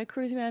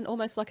 cruising around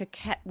almost like a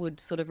cat would,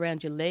 sort of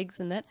around your legs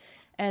and that.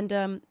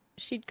 And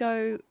she'd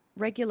go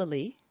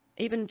regularly.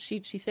 Even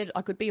she said,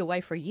 I could be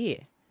away for a year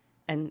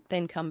and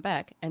then come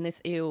back, and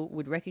this eel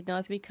would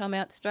recognize me, come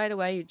out straight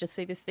away. You'd just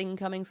see this thing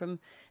coming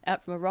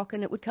out from a rock,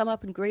 and it would come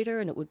up and greet her,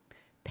 and it would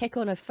peck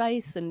on her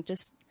face and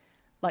just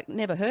like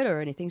never hurt her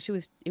or anything.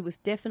 It was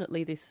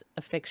definitely this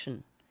affection.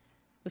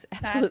 It was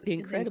absolutely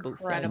incredible.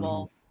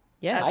 Incredible. So,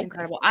 yeah, That's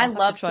incredible. I I'll have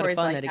love to try to stories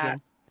find like that that.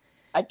 again.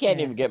 I can't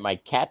Yeah. even get my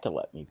cat to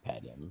let me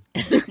pet him.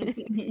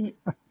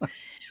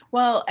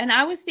 Well, and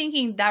I was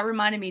thinking that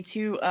reminded me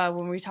too,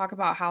 when we talk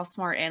about how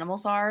smart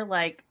animals are,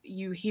 like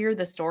you hear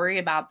the story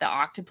about the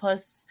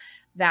octopus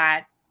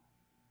that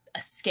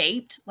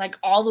escaped like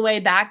all the way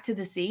back to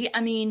the sea.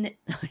 I mean,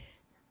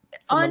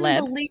 From the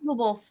lab.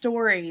 unbelievable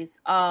stories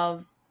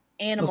of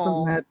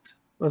animals.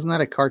 Wasn't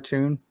that a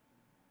cartoon?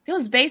 It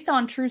was based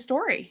on true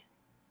story.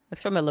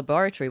 It's from a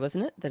laboratory,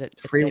 wasn't it? That it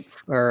Free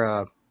escaped.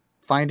 or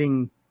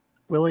Finding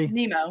Willie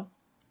Nemo.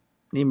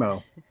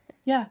 Nemo.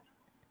 Yeah.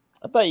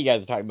 I thought you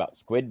guys were talking about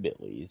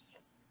Squidbillies.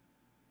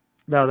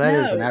 No, No.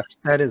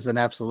 that is an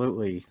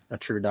absolutely a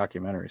true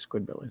documentary.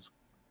 Squidbillies.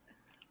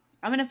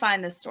 I'm going to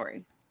find this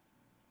story.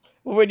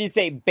 Well, when you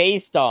say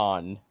based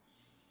on,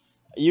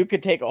 you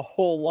could take a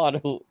whole lot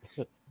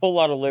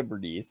of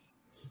liberties.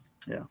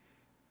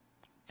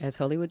 As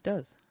Hollywood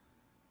does.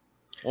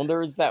 Well, there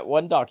was that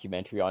one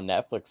documentary on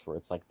Netflix where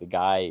it's like the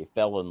guy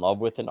fell in love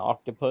with an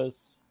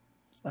octopus.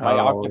 My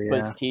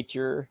octopus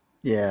teacher.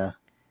 Yeah.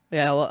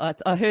 Yeah, well,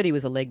 I heard he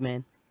was a leg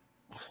man.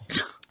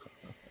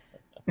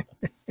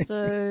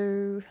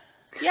 So,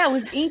 Yeah, it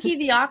was Inky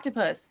the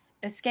octopus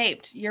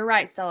escaped. You're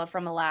right, Stella,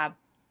 from a lab.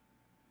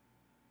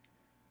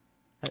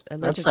 That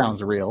allegedly,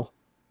 sounds real.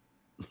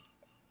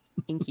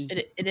 Inky.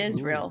 It is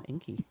Ooh, real.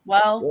 Inky.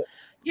 Well,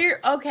 you're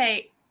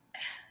okay.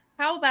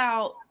 How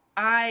about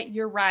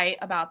you're right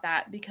about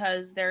that,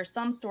 because there are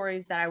some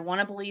stories that I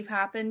want to believe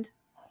happened,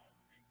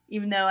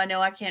 even though I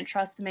know I can't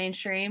trust the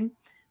mainstream.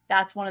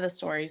 That's one of the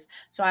stories.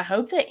 So I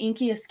hope that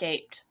Inky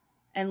escaped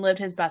and lived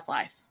his best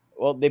life.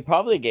 Well, they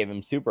probably gave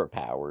him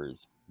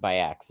superpowers by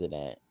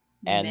accident.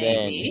 And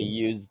then he Maybe.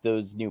 used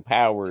those new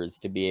powers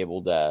to be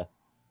able to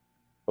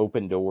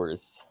open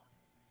doors.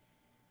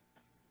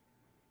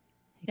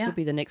 He Yeah. could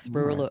be the next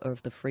ruler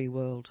of the free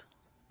world.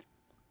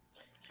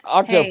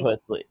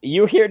 Octopus.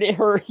 You heard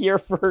it here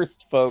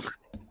first, folks.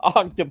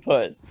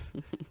 Octopus.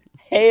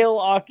 Hail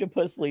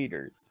octopus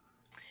leaders.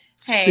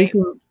 Hey,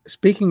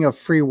 Speaking of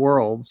free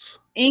worlds,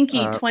 Inky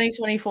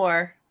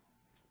 2024.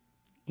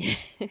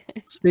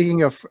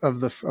 speaking of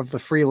the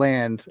free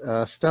land,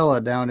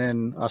 Stella down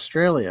in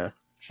Australia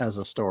has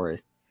a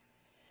story.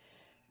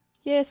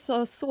 Yes,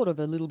 sort of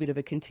a little bit of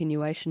a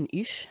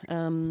continuation-ish.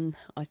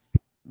 I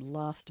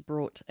last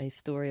brought a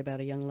story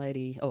about a young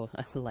lady, a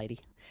lady.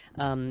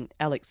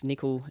 Alex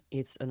Nichol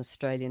is an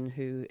Australian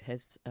who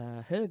has,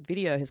 her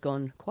video has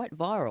gone quite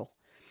viral,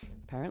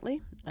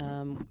 apparently.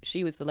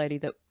 She was the lady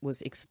that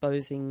was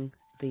exposing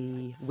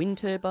the wind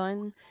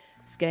turbine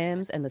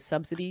scams and the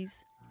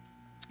subsidies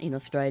in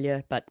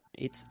Australia, but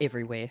it's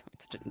everywhere.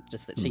 It's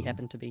just that she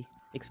happened to be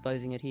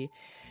exposing it here.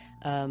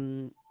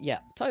 Yeah,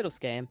 total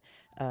scam.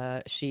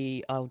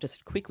 I'll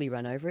just quickly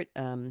run over it.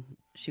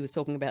 She was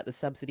talking about the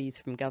subsidies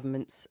from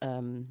governments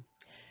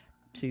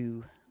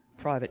to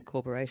private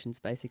corporations,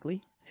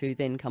 basically, who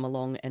then come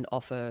along and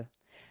offer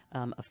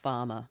a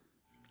farmer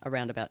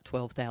around about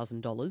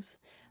 $12,000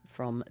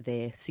 from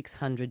their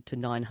 $600,000 to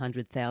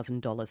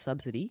 $900,000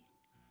 subsidy.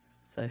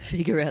 So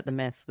figure out the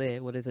maths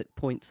there. What is it?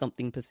 Point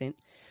something %.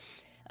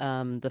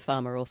 The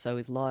farmer also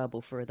is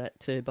liable for that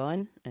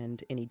turbine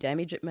and any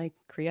damage it may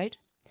create.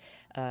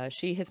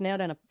 She has now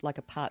done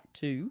a part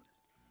 2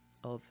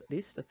 of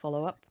this to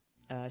follow up.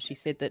 She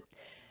said that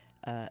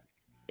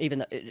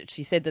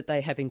she said that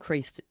they have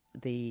increased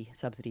the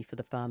subsidy for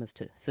the farmers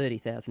to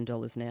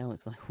 $30,000 now.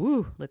 It's like,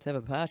 whoo, let's have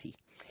a party.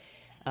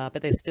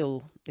 But they're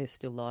still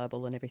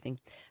liable and everything.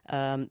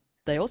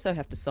 They also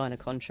have to sign a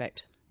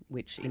contract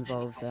which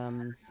involves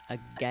a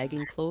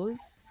gagging clause.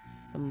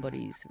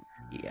 Somebody's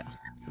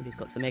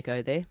got some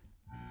echo there.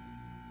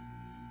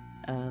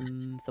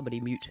 Somebody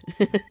mute.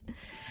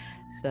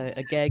 So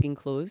a gagging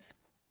clause,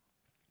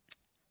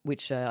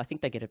 which I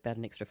think they get about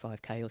an extra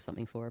 5K or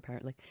something for,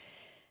 apparently.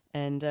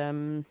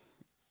 And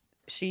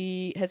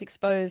she has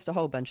exposed a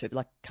whole bunch of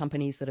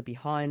companies that are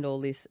behind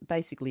all this.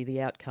 Basically,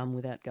 the outcome,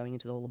 without going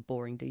into all the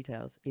boring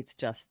details, it's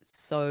just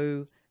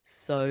so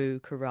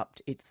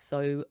corrupt. It's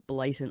so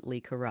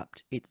blatantly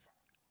corrupt. It's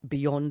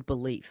beyond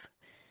belief.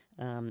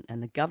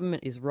 And the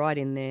government is right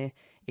in there.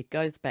 It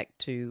goes back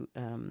to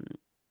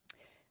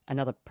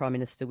another prime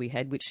minister we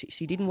had, which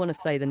she didn't want to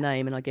say the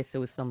name, and I guess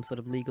there was some sort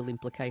of legal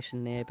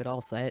implication there, but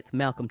I'll say it's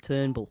Malcolm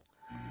Turnbull.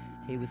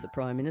 He was the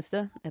prime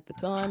minister at the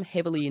time,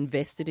 heavily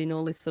invested in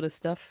all this sort of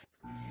stuff.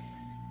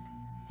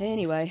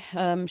 Anyway,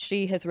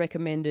 she has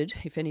recommended,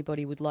 if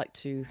anybody would like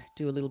to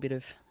do a little bit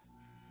of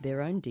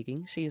their own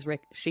digging,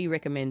 she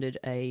recommended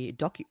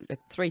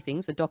three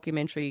things: a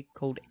documentary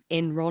called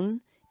Enron,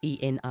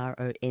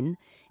 Enron,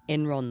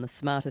 Enron, the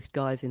smartest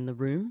guys in the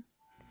room.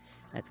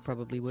 That's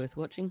probably worth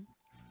watching.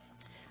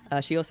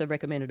 She also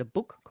recommended a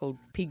book called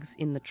Pigs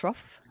in the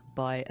Trough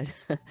by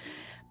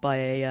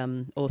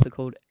a author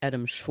called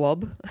Adam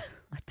Schwab.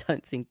 I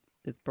don't think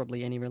there's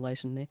probably any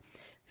relation there.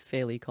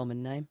 Fairly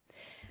common name.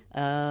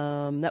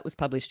 That was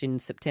published in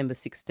September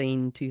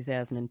 16,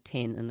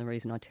 2010. And the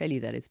reason I tell you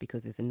that is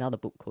because there's another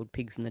book called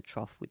Pigs in the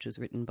Trough, which was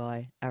written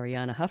by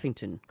Ariana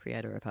Huffington,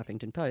 creator of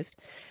Huffington Post,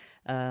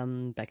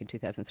 back in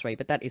 2003.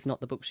 But that is not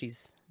the book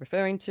she's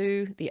referring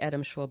to. The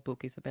Adam Schwab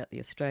book is about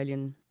the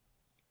Australian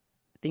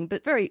thing,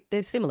 but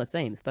there's similar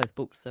themes, both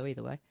books, so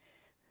either way.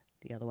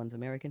 The other one's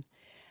American.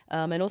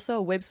 And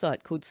also a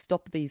website called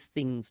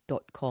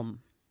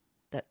stopthesethings.com.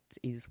 That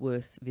is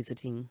worth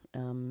visiting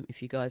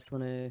if you guys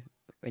want to,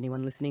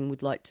 anyone listening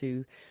would like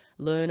to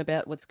learn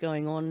about what's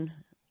going on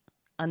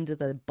under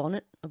the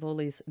bonnet of all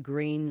this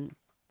green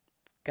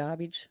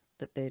garbage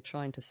that they're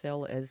trying to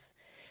sell as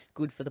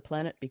good for the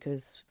planet,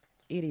 because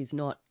it is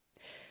not.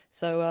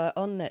 So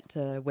on that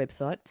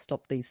website,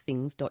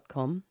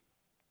 stopthesethings.com,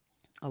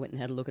 I went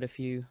and had a look at a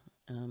few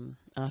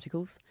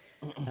articles.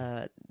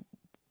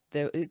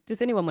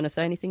 Does anyone want to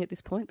say anything at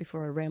this point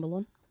before I ramble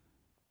on?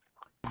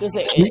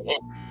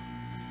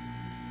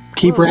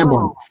 Keep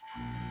rambling.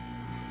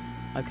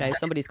 Okay,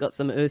 somebody's got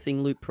some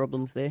earthing loop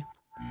problems there.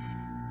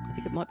 I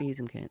think it might be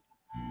using Kent.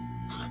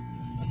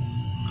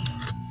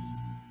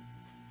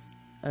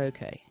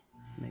 Okay,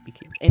 maybe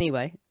keep.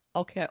 Anyway,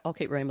 I'll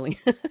keep rambling.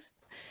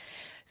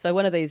 So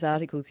one of these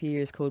articles here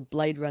is called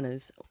 "Blade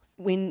Runners: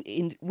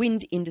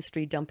 Wind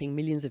Industry Dumping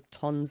Millions of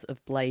Tons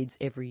of Blades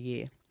Every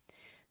Year."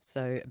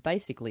 So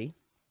basically,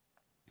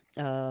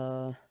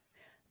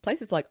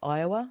 places like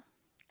Iowa,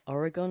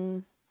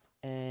 Oregon,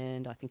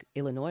 and I think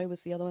Illinois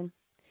was the other one,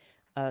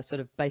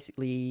 sort of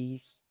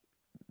basically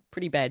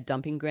pretty bad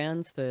dumping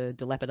grounds for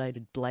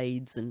dilapidated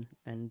blades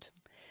and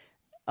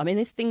I mean,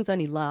 these things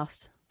only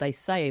last, they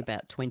say,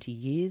 about 20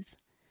 years,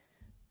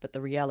 but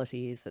the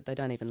reality is that they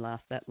don't even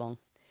last that long.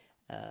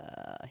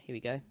 Here we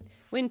go.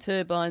 Wind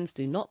turbines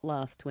do not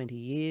last 20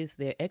 years.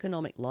 Their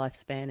economic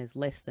lifespan is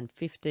less than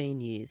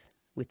 15 years,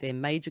 with their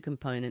major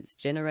components,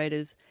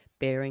 generators,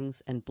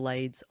 bearings, and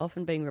blades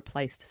often being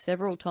replaced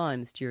several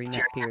times during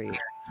that period.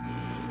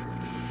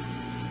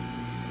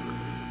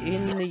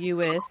 In the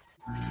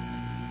US,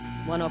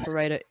 one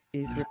operator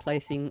is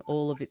replacing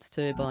all of its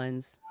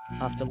turbines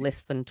after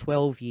less than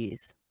 12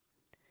 years.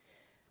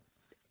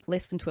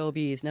 Less than 12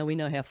 years. Now, we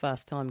know how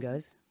fast time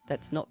goes.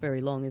 That's not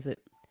very long, is it?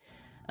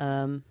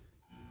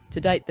 To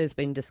date, there's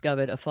been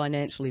discovered a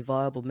financially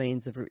viable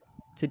means of...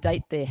 To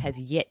date, there has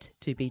yet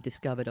to be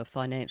discovered a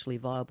financially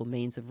viable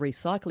means of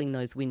recycling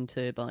those wind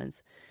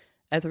turbines.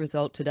 As a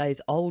result, today's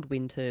old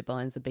wind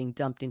turbines are being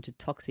dumped into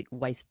toxic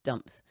waste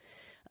dumps.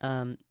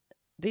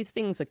 These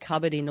things are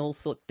covered in all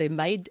sorts... They're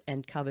made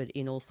and covered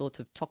in all sorts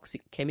of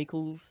toxic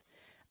chemicals,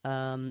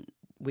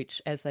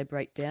 which, as they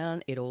break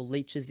down, it all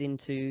leaches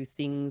into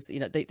things... You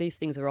know, these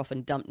things are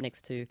often dumped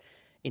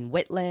in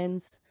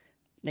wetlands,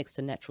 next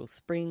to natural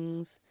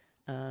springs.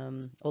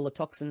 All the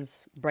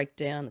toxins break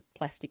down, the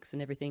plastics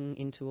and everything,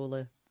 into all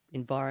the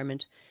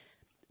environment.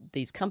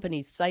 These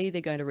companies say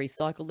they're going to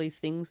recycle these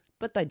things,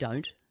 but they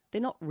don't.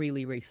 They're not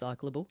really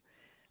recyclable.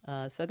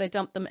 So they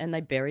dump them and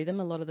they bury them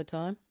a lot of the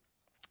time.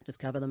 Just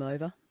cover them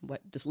over.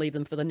 Just leave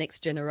them for the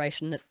next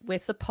generation that we're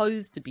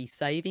supposed to be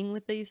saving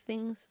with these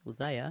things. Well,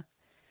 they are.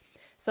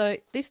 So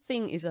this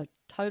thing is a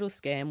total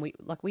scam.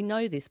 We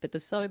know this, but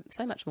there's so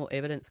much more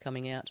evidence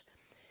coming out.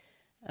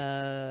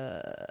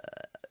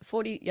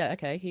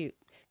 Here.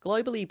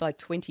 Globally, by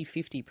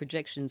 2050,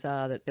 projections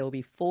are that there will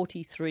be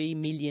 43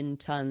 million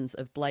tonnes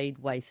of blade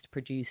waste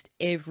produced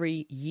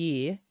every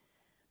year,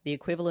 the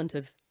equivalent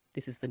of,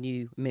 this is the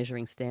new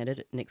measuring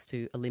standard next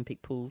to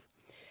Olympic pools,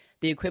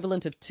 the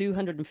equivalent of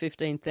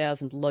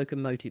 215,000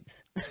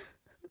 locomotives.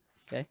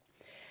 Okay.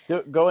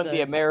 Going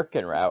the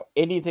American route,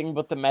 anything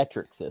but the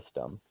metric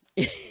system.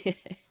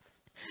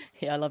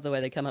 Yeah, I love the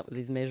way they come up with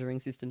these measuring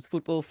systems.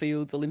 Football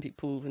fields, Olympic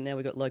pools, and now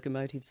we've got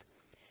locomotives.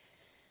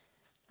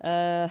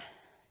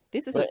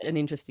 This is an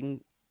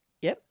interesting...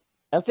 Yep.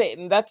 I'll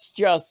say that's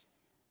just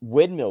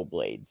windmill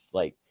blades.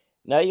 Like,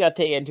 Now you got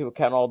to take into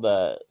account all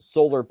the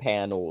solar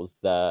panels,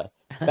 the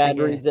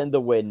batteries in the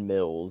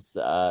windmills,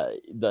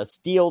 the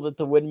steel that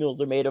the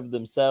windmills are made of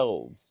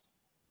themselves.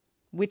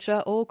 Which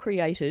are all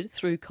created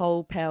through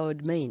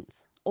coal-powered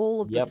means.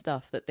 All of the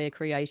stuff that they're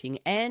creating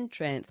and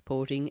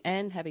transporting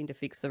and having to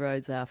fix the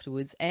roads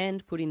afterwards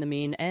and putting them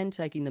in and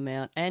taking them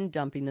out and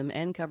dumping them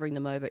and covering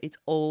them over, it's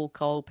all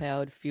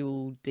coal-powered,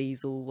 fuel,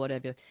 diesel,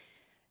 whatever.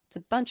 It's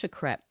a bunch of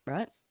crap,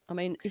 right? I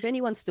mean, if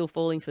anyone's still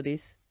falling for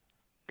this,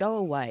 go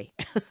away.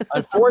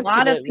 Unfortunately, a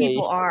lot of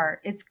people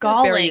are. It's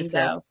galling,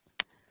 though.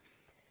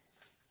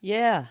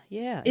 Yeah,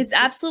 yeah. It's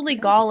absolutely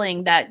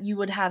galling that you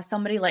would have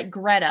somebody like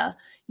Greta,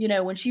 you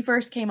know, when she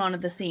first came onto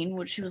the scene,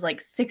 when she was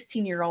like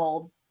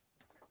 16-year-old,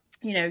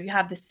 you know, you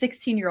have the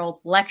 16-year-old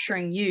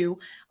lecturing you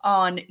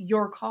on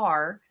your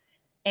car.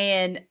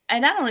 And I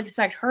don't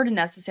expect her to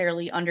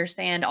necessarily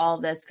understand all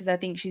of this because I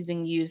think she's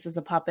being used as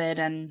a puppet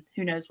and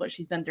who knows what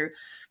she's been through.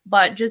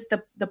 But just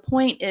the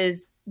point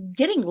is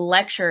getting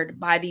lectured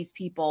by these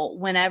people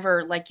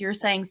whenever, like you're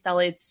saying,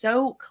 Stella, it's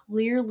so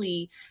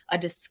clearly a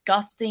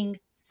disgusting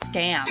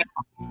scam.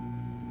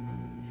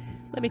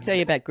 Let me tell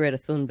you about Greta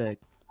Thunberg.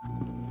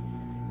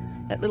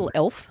 That little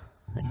elf,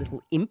 that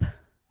little imp,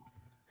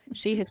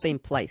 she has been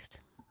placed.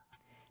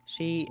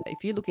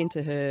 If you look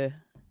into her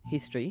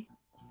history,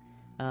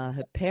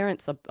 her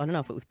parents, I don't know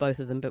if it was both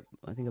of them, but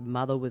I think her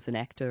mother was an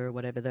actor or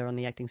whatever, they're on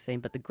the acting scene,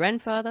 but the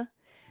grandfather,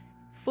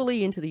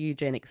 fully into the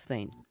eugenics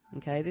scene.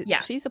 Okay, yeah.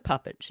 She's a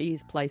puppet.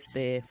 She's placed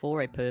there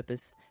for a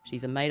purpose.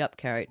 She's a made-up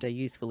character,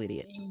 useful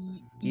idiot.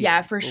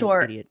 Yeah, for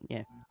sure. Idiot.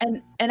 Yeah.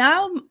 And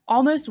I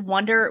almost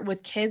wonder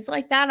with kids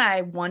like that,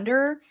 I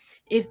wonder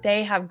if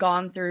they have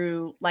gone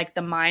through like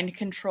the mind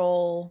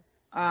control.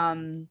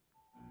 I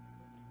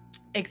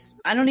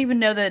don't even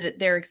know that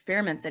they're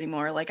experiments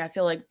anymore. Like I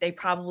feel like they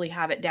probably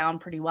have it down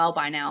pretty well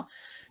by now.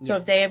 So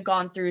if they have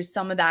gone through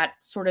some of that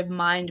sort of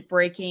mind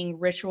breaking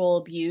ritual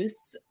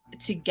abuse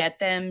to get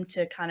them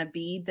to kind of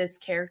be this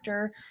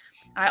character,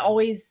 I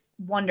always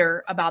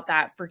wonder about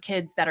that for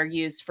kids that are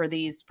used for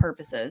these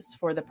purposes,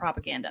 for the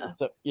propaganda.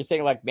 So you're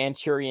saying like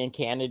Manchurian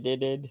Candidate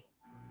did?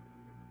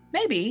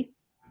 Maybe.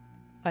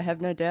 I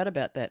have no doubt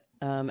about that.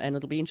 And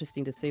it'll be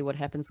interesting to see what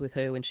happens with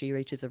her when she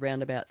reaches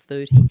around about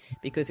 30,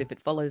 because if it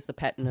follows the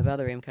pattern of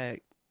other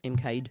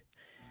MK'd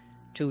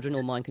children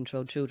or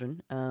mind-controlled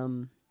children,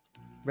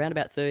 around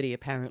about 30,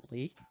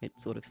 apparently, it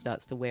sort of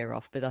starts to wear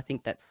off. But I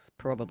think that's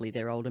probably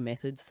their older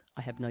methods.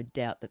 I have no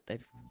doubt that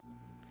they've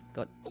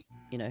got,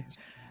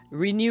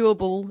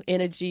 renewable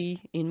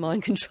energy in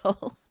mind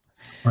control.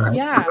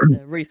 Yeah.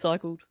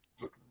 Recycled.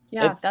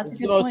 Yeah, it's that's a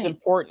good the most point.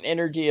 important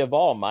energy of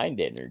all, mind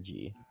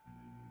energy.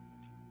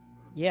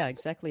 Yeah,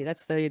 exactly.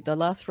 That's the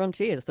last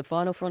frontier. That's the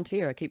final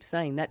frontier. I keep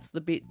saying that's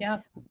the bit. Yeah.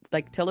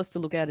 They tell us to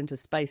look out into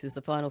space as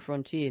the final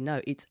frontier. No,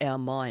 it's our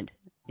mind.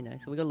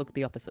 So we got to look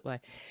the opposite way.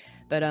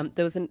 But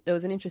there was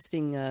an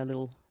interesting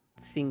little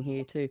thing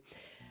here too.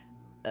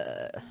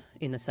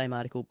 In the same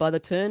article, by the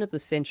turn of the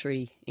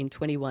century in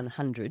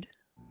 2100,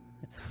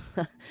 it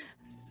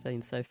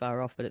seems so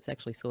far off, but it's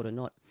actually sort of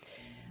not.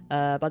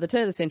 By the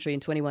turn of the century in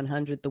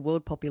 2100, the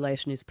world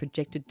population is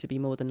projected to be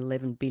more than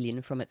 11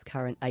 billion from its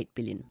current 8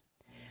 billion.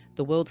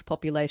 The world's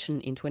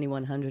population in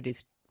 2100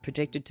 is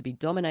projected to be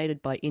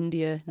dominated by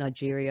India,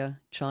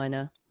 Nigeria,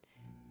 China,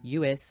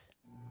 US,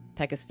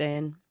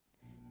 Pakistan,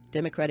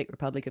 Democratic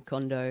Republic of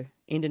Congo,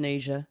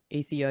 Indonesia,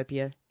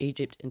 Ethiopia,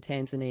 Egypt, and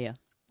Tanzania.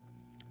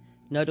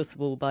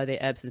 Noticeable by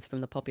their absence from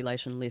the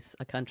population lists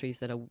are countries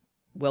that are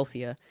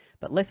wealthier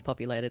but less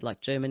populated, like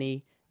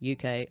Germany,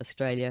 UK,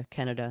 Australia,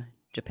 Canada,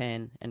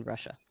 Japan, and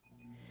Russia.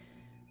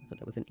 I thought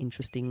that was an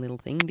interesting little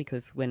thing,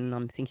 because when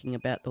I'm thinking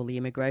about all the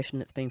immigration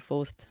that's being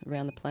forced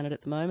around the planet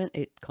at the moment,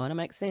 it kind of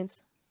makes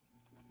sense.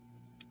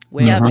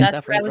 Yeah,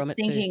 that's what I was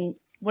thinking.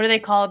 What do they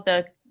call it?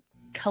 The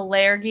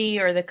Kalergi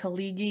or the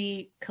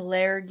Kalergi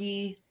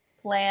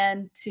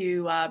plan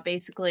to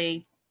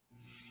basically,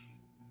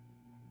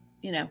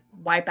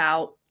 wipe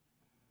out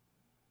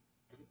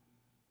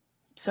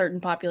certain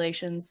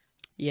populations.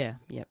 Yeah,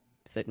 yep.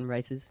 Certain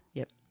races,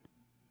 yep.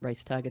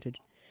 Race targeted.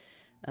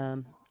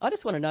 I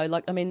just want to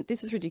know,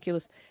 this is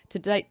ridiculous. To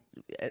date,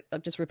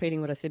 I'm just repeating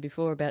what I said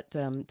before about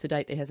to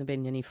date there hasn't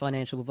been any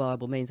financial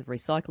viable means of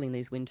recycling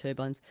these wind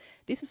turbines.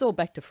 This is all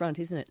back to front,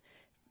 isn't it?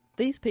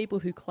 These people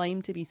who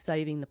claim to be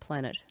saving the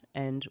planet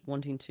and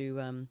wanting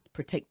to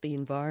protect the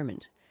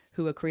environment,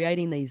 who are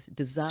creating these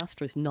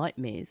disastrous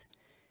nightmares,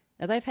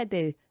 now they've had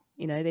their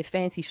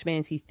fancy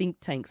schmancy think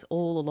tanks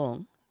all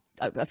along,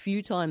 a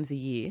few times a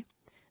year.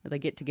 They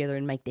get together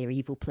and make their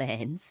evil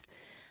plans.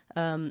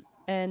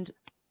 And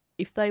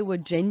if they were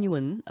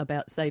genuine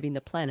about saving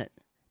the planet,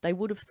 they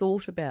would have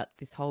thought about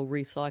this whole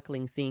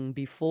recycling thing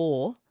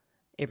before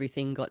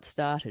everything got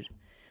started.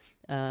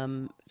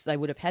 So they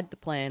would have had the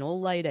plan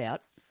all laid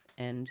out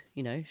and,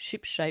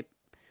 ship shape,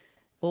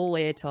 all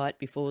airtight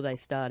before they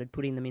started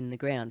putting them in the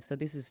ground. So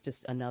this is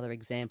just another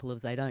example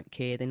of they don't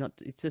care.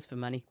 It's just for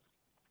money.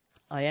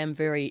 I am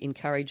very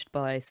encouraged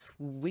by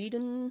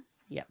Sweden.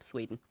 Yep,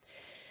 Sweden.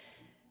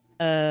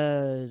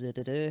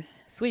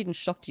 Sweden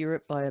shocked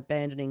Europe by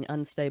abandoning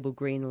unstable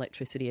green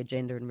electricity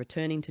agenda and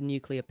returning to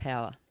nuclear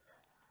power.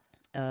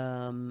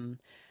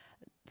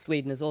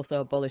 Sweden has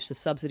also abolished the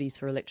subsidies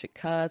for electric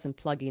cars and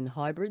plug-in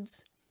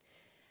hybrids.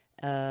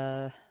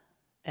 And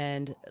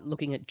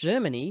looking at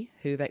Germany,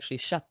 who've actually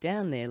shut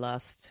down their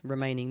last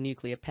remaining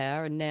nuclear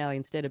power, and now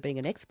instead of being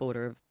an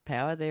exporter of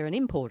power, they're an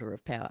importer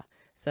of power.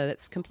 So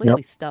that's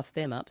completely stuffed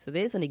them up. So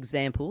there's an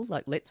example.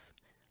 Like let's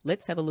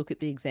have a look at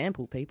the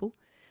example, people.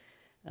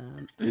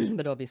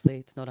 But obviously,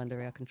 it's not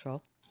under our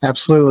control.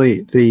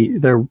 Absolutely,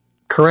 the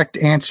correct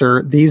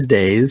answer these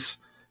days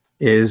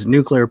is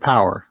nuclear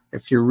power.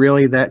 If you're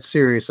really that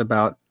serious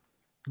about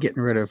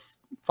getting rid of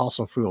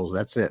fossil fuels,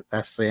 that's it.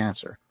 That's the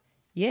answer.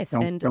 Yes,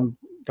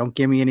 Don't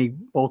give me any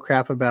bull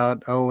crap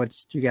about,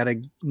 you got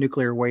a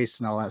nuclear waste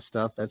and all that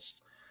stuff.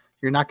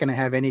 You're not going to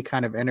have any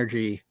kind of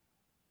energy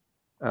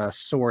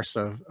source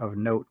of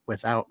note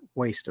without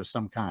waste of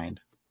some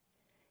kind.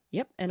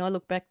 Yep. And I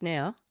look back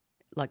now,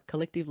 like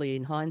collectively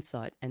in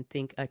hindsight, and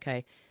think,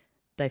 okay,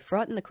 they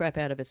frightened the crap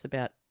out of us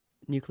about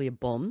nuclear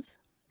bombs,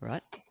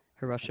 right?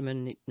 Hiroshima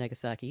and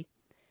Nagasaki.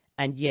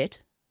 And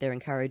yet they're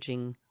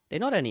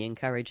not only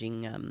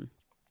encouraging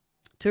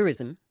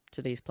tourism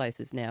to these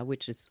places now,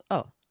 which is,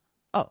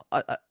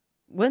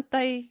 weren't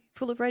they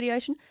full of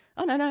radiation?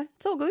 Oh, no,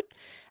 it's all good.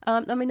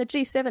 I mean, the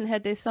G7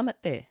 had their summit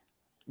there.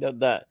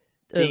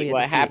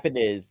 What happened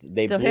is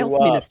the health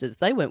ministers,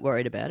 they weren't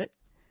worried about it.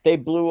 They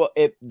blew up,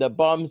 the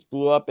bombs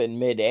blew up in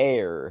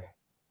midair,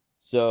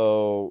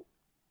 so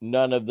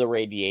none of the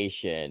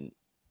radiation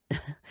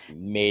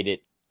made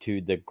it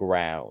to the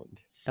ground.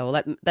 Oh,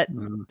 well,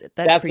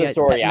 that creates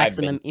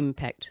maximum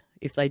impact.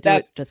 If they do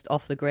it just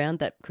off the ground,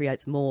 that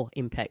creates more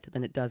impact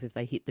than it does if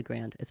they hit the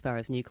ground, as far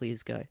as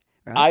nuclears go.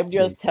 Right? I'm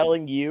just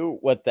telling you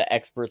what the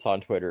experts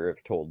on Twitter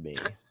have told me.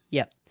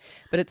 Yeah.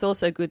 But it's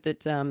also good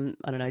that,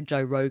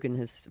 Joe Rogan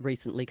has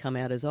recently come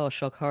out as,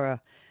 shock horror,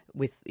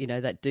 with,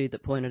 that dude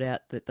that pointed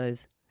out that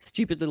those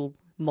stupid little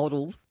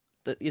models,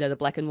 that, the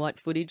black and white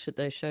footage that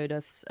they showed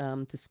us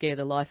to scare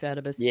the life out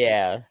of us.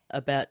 Yeah.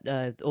 About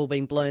all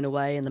being blown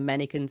away and the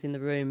mannequins in the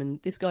room.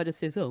 And this guy just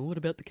says, what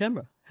about the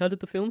camera? How did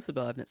the film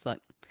survive? And it's like,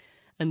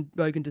 and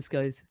Rogan just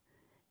goes,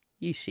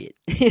 you shit.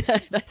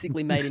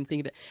 Basically made him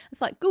think of it.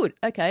 It's like, good,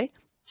 okay.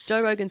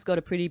 Joe Rogan's got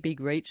a pretty big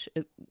reach.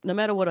 No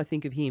matter what I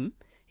think of him,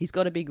 he's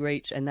got a big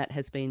reach, and that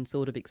has been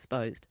sort of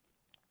exposed.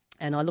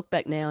 And I look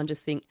back now and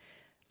just think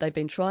they've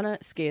been trying to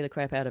scare the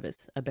crap out of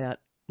us about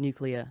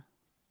nuclear,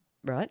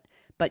 right?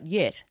 But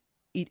yet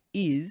it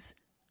is,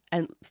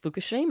 and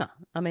Fukushima,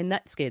 I mean,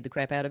 that scared the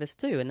crap out of us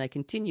too, and they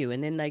continue.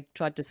 And then they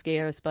tried to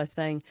scare us by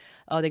saying,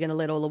 they're going to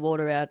let all the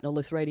water out and all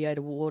this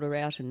radiated water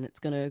out, and it's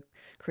going to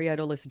create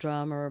all this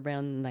drama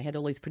around, and they had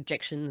all these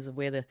projections of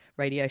where the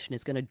radiation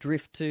is going to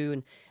drift to,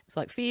 and it's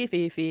like fear,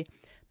 fear, fear.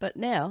 But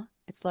now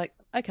it's like,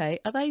 okay,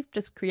 are they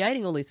just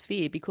creating all this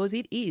fear because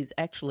it is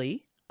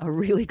actually a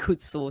really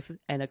good source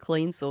and a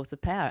clean source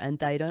of power, and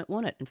they don't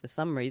want it, and for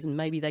some reason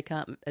maybe they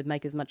can't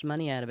make as much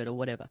money out of it or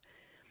whatever.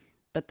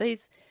 But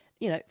these,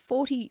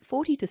 40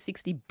 to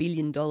 $60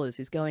 billion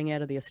is going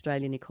out of the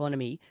Australian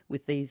economy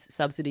with these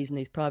subsidies and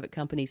these private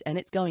companies, and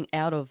it's going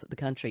out of the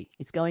country.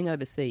 It's going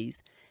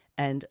overseas,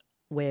 and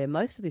where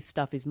most of this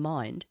stuff is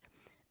mined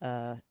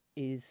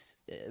is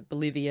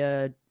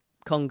Bolivia,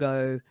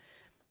 Congo,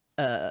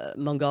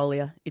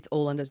 Mongolia. It's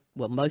all under,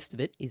 most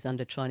of it is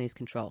under Chinese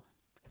control.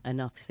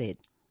 Enough said.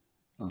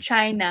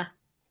 China.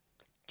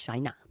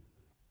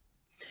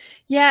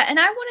 Yeah, and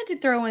I wanted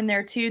to throw in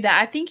there too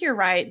that I think you're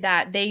right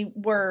that they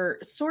were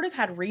sort of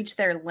had reached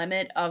their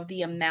limit of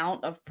the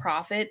amount of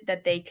profit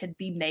that they could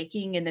be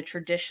making in the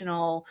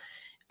traditional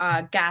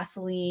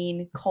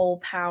gasoline, coal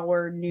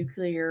power,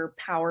 nuclear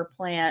power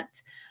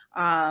plant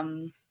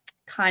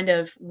kind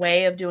of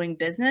way of doing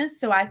business.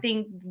 So I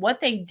think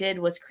what they did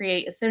was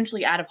create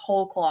essentially out of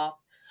whole cloth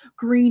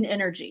green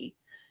energy.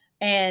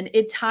 And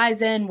it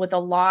ties in with a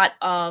lot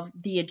of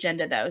the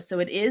agenda, though. So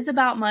it is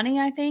about money,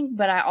 I think.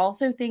 But I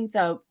also think,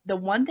 though, the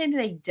one thing that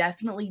they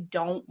definitely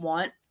don't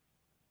want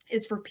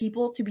is for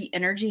people to be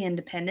energy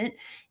independent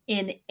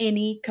in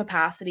any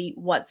capacity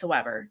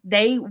whatsoever.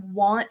 They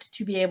want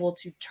to be able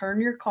to turn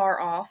your car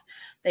off.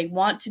 They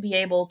want to be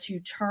able to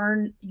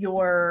turn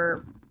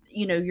your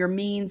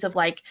means of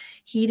like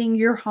heating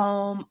your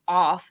home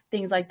off,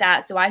 things like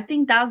that. So I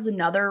think that's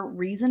another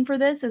reason for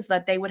this, is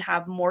that they would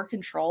have more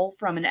control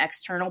from an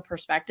external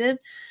perspective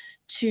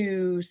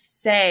to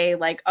say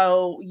like,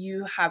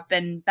 you have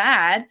been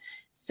bad,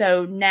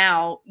 so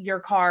now your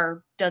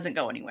car doesn't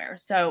go anywhere.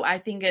 So I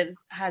think it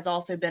has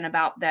also been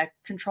about that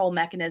control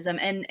mechanism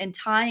and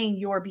tying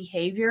your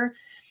behavior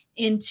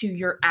into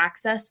your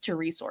access to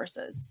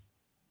resources.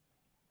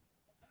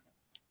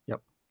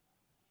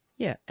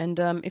 Yeah, and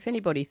if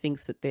anybody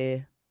thinks that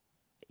they're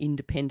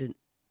independent,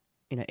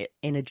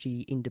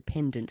 energy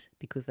independent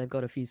because they've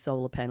got a few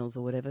solar panels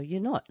or whatever,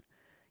 you're not.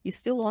 You're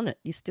still on it.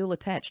 You're still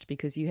attached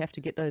because you have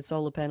to get those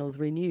solar panels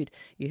renewed.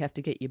 You have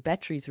to get your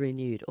batteries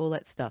renewed, all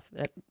that stuff.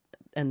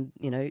 And,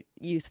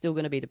 you're still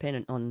going to be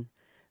dependent on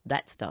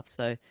that stuff.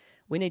 So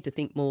we need to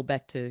think more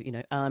back to,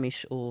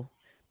 Amish or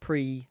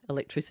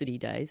pre-electricity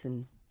days,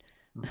 and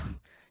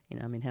you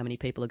know, I mean, how many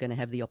people are going to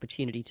have the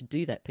opportunity to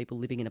do that? People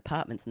living in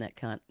apartments and that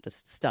can't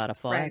just start a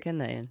fire, Right. can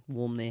they, and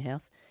warm their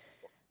house?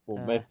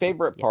 Well, my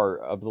favorite yeah.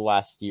 part of the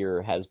last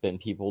year has been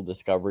people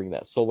discovering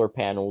that solar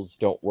panels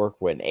don't work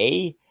when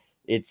A,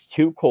 it's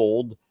too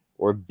cold,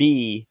 or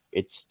B,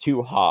 it's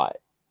too hot.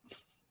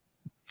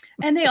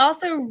 And they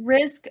also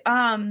risk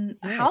house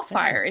exactly.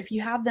 fire if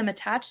you have them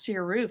attached to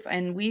your roof.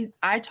 And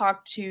I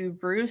talked to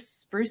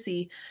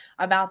Brucey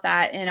about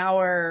that in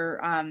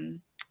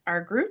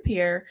our group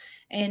here,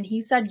 and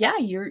he said, yeah,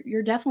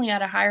 you're definitely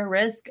at a higher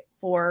risk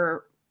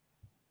for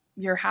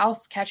your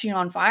house catching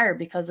on fire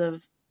because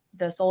of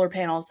the solar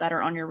panels that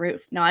are on your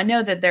roof. Now, I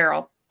know that there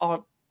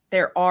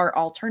are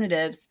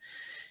alternatives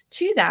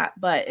to that,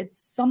 but it's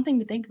something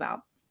to think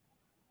about.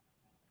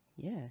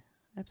 Yeah,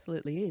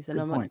 absolutely is. Good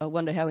And point. I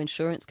wonder how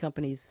insurance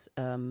companies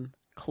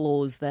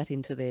clause that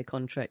into their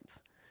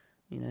contracts,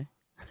 you know.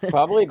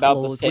 Probably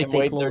about the Clause same with their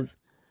way clause.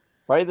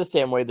 probably the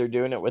same way they're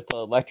doing it with the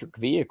electric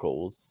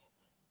vehicles,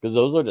 because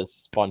those are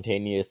just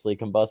spontaneously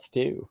combust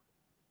too.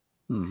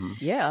 Mhm.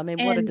 Yeah, I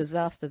mean, what a And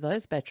disaster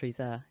those batteries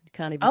are. You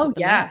can't even oh put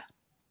them yeah, out.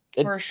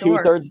 for It's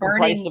sure. 2/3 the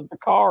price of the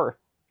car.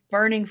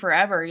 Burning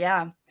forever.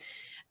 Yeah.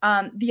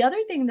 The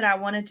other thing that I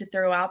wanted to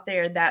throw out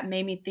there that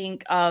made me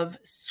think of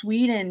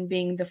Sweden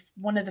being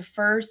one of the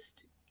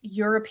first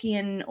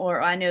European,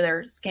 or I know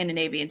they're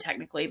Scandinavian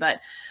technically, but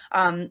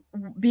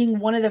being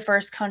one of the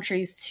first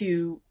countries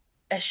to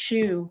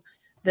eschew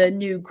the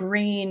new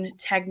green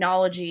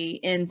technology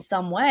in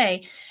some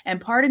way. And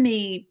part of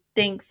me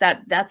thinks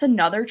that that's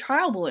another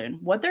trial balloon.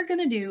 What they're going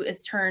to do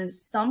is turn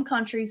some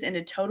countries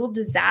into total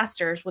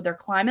disasters with their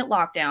climate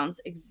lockdowns,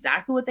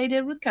 exactly what they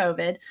did with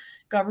COVID,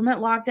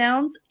 government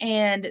lockdowns.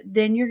 And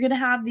then you're going to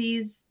have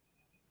these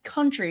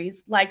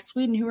countries like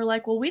Sweden who are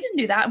like, well, we didn't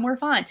do that and we're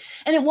fine.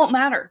 And it won't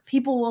matter.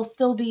 People will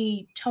still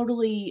be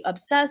totally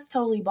obsessed,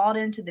 totally bought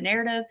into the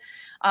narrative.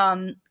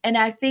 And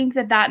I think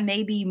that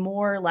may be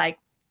more like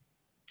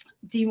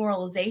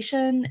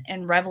demoralization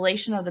and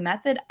revelation of the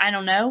method. I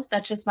don't know.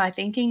 That's just my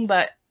thinking.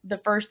 But the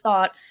first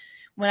thought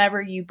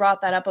whenever you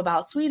brought that up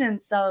about Sweden,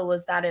 Stella,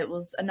 was that it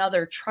was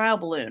another trial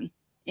balloon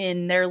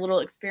in their little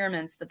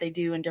experiments that they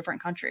do in different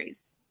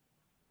countries.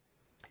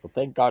 Well,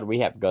 thank God we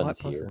have guns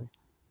Quite possible.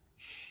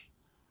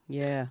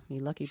 here. Yeah, you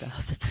lucky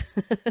bastards.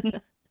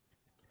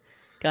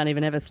 Can't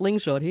even have a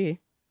slingshot here.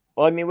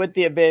 Well, I mean, with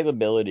the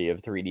availability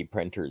of 3D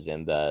printers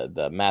and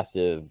the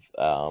massive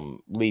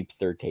leaps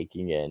they're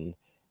taking in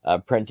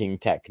printing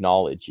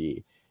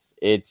technology,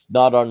 it's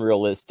not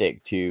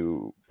unrealistic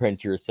to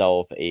print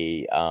yourself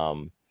a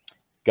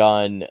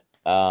gun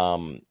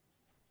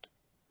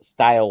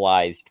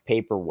stylized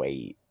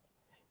paperweight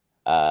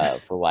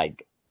for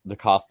like the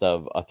cost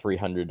of a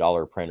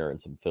 $300 printer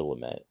and some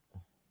filament.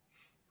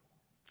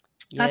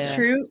 That's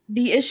true.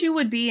 The issue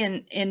would be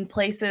in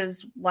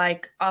places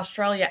like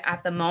Australia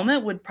at the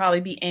moment would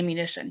probably be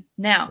ammunition.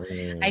 Now,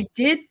 I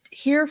did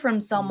hear from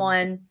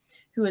someone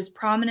who is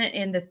prominent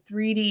in the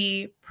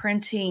 3D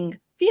printing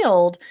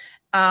field,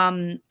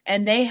 and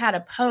they had a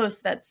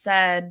post that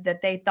said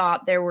that they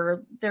thought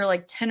they're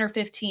like 10 or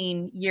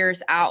 15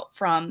 years out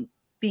from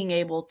being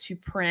able to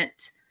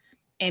print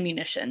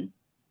ammunition.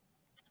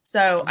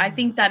 So I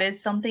think that is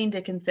something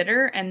to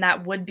consider, and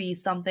that would be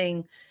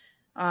something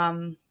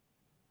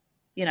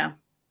you know,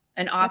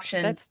 an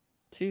option. That's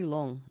too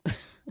long.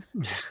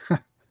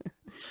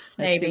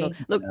 Maybe. Too long.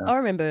 Look, I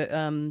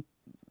remember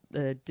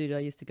the dude I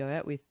used to go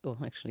out with, or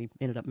actually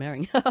ended up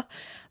marrying.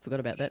 Forgot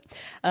about that.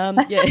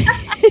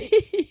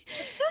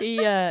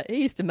 Yeah,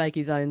 he used to make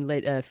his own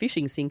lead,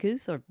 fishing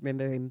sinkers. I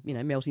remember him,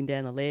 melting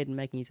down the lead and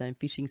making his own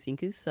fishing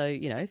sinkers. So,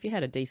 if you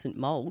had a decent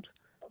mold,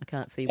 I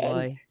can't see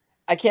why.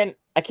 I can't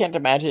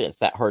imagine it's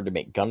that hard to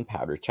make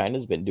gunpowder.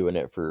 China's been doing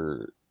it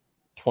for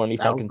 20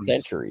 fucking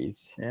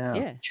centuries.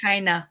 Yeah.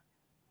 China.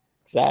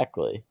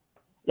 Exactly.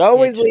 It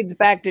always leads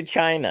back to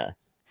China.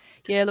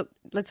 Yeah, look,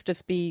 let's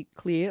just be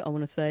clear. I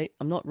want to say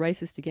I'm not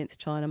racist against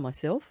China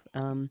myself.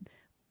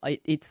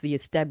 It's the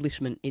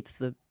establishment. It's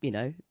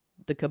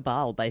the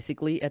cabal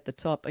basically at the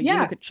top. You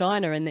look at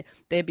China and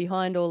they're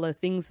behind all the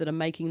things that are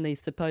making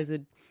these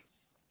supposed,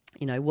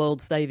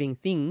 world-saving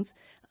things.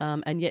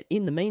 And yet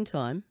in the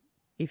meantime,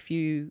 if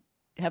you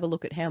have a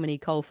look at how many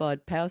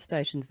coal-fired power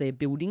stations they're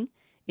building,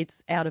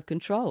 it's out of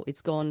control.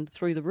 It's gone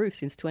through the roof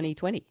since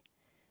 2020.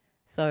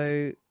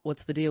 So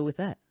what's the deal with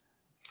that?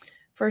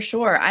 For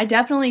sure. I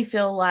definitely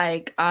feel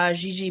like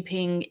Xi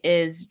Jinping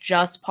is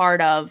just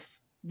part of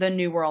the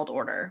New World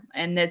Order,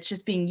 and that's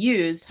just being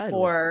used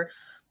for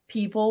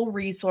people,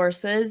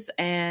 resources,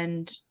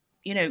 and,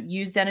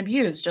 used and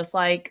abused, just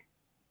like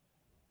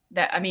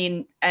that. I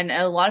mean, and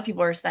a lot of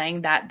people are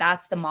saying that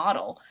that's the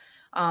model.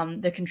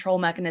 The control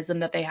mechanism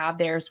that they have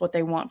there is what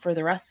they want for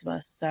the rest of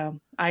us. So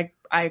I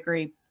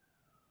agree.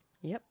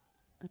 Yep,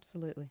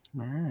 absolutely.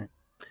 All right.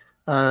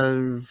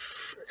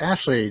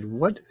 Ashley,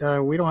 what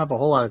we don't have a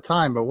whole lot of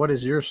time, but what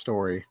is your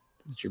story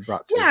that you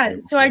brought to the table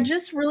so I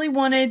just really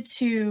wanted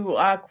to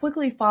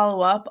quickly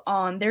follow up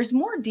on, there's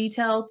more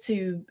detail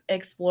to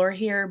explore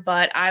here,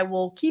 but I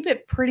will keep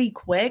it pretty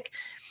quick.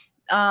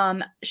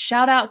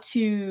 Shout out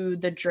to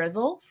the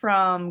Drizzle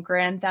from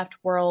Grand Theft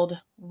World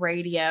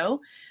Radio.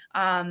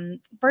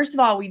 First of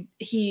all,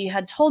 he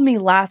had told me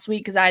last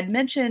week, because I had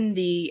mentioned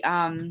the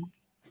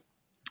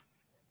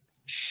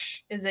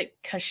is it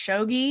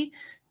Khashoggi,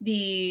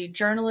 the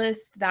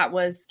journalist that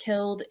was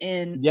killed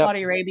in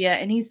Saudi Arabia,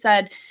 and he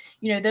said,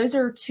 those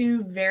are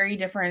two very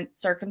different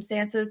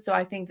circumstances. So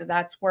I think that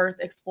that's worth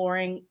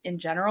exploring in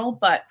general,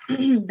 but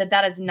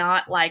that is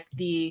not like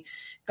the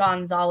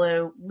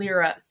Gonzalo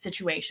Lira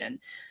situation.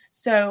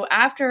 So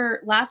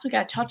after last week,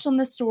 I touched on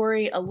this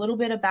story a little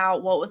bit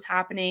about what was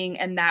happening,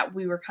 and that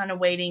we were kind of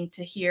waiting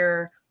to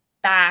hear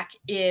back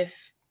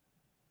if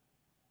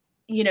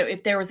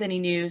there was any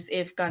news,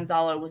 if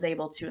Gonzalo was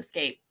able to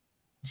escape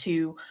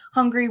to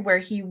Hungary, where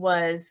he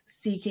was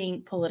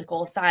seeking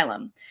political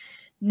asylum.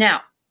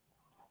 Now,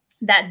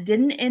 that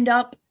didn't end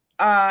up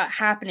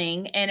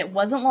happening, and it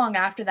wasn't long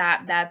after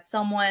that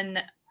someone,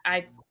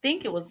 I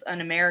think it was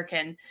an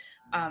American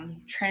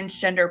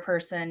transgender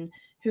person,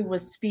 who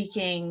was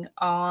speaking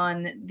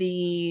on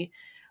the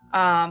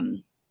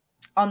on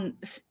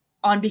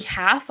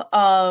behalf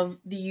of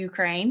the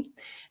Ukraine,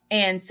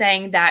 and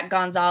saying that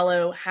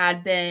Gonzalo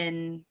had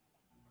been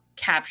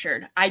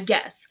captured, I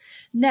guess.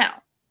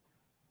 Now,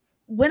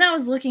 when I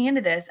was looking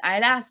into this, I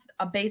had asked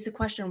a basic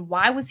question.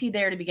 Why was he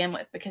there to begin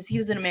with? Because he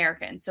was an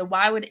American. So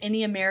why would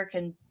any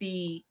American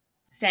be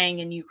staying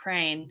in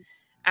Ukraine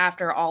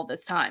after all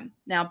this time?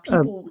 Now,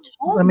 people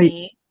told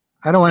me...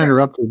 I don't want to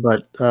interrupt you,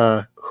 but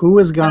who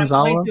is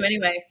Gonzalo? I'm going to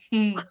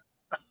anyway.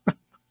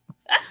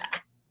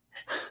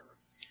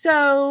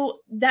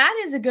 So that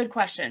is a good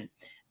question.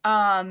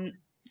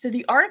 So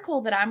the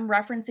article that I'm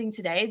referencing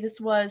today, this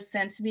was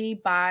sent to me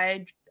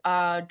by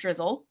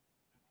Drizzle,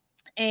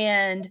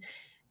 and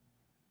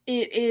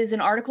it is an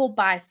article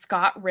by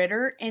Scott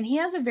Ritter, and he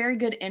has a very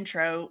good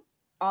intro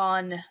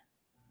on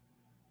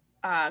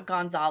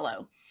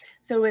Gonzalo.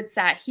 So it's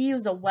that he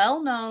was a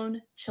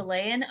well-known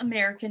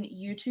Chilean-American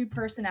YouTube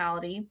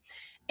personality,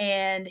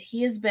 and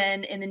he has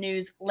been in the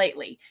news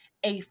lately.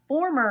 A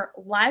former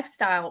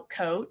lifestyle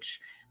coach,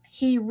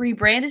 he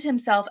rebranded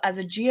himself as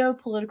a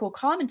geopolitical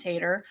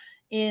commentator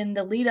in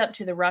the lead up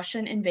to the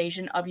Russian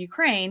invasion of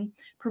Ukraine,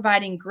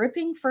 providing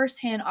gripping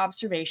firsthand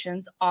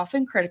observations,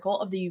 often critical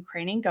of the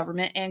Ukrainian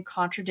government and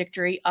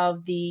contradictory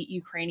of the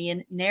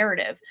Ukrainian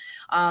narrative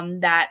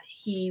that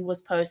he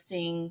was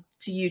posting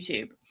to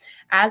YouTube.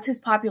 As his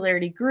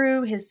popularity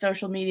grew, his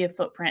social media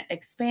footprint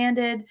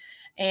expanded,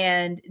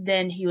 and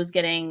then he was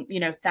getting,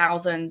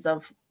 thousands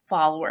of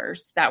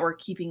followers that were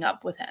keeping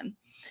up with him.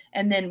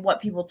 And then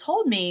what people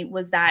told me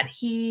was that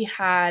he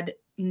had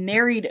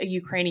married a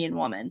Ukrainian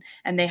woman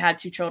and they had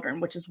 2 children,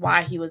 which is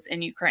why he was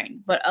in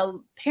Ukraine. But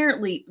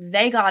apparently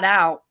they got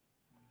out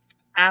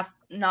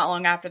not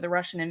long after the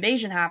Russian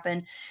invasion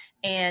happened,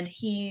 and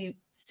he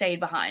stayed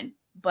behind.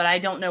 But I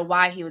don't know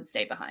why he would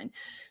stay behind.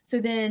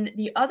 So then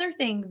the other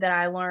thing that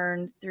I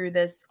learned through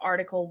this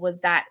article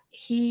was that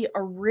he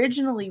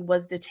originally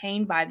was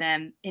detained by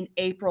them in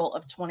April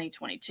of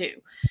 2022.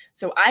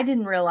 So I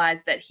didn't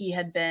realize that he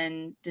had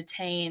been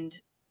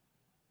detained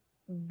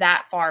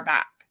that far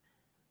back.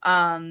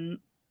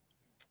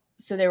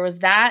 So there was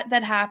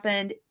that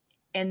happened.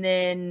 And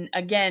then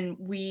again,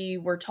 we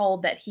were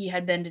told that he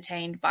had been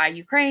detained by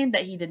Ukraine,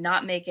 that he did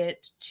not make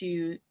it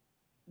to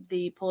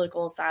the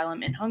political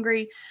asylum in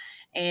Hungary.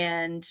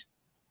 And,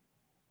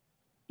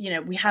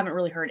 we haven't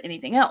really heard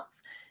anything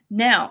else.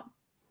 Now,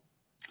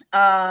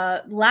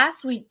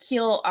 last week,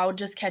 Keel, I would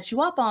just catch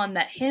you up on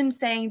that, him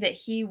saying that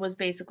he was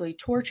basically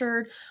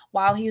tortured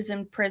while he was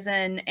in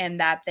prison, and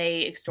that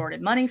they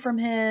extorted money from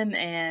him,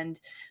 and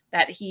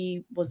that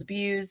he was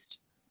abused,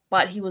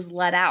 but he was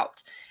let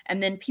out.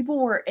 And then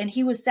and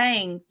he was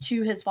saying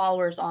to his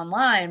followers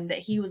online that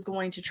he was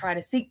going to try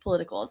to seek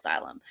political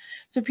asylum.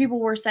 So people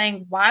were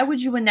saying, why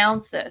would you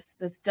announce this?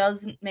 This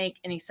doesn't make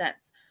any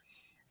sense.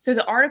 So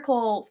the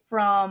article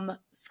from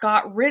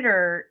Scott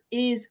Ritter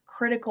is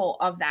critical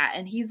of that,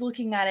 and he's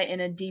looking at it in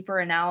a deeper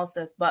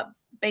analysis. But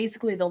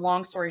basically, the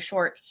long story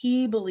short,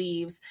 he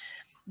believes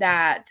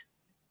that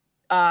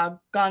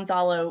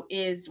Gonzalo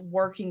is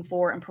working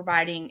for and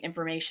providing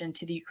information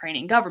to the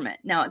Ukrainian government.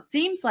 Now, it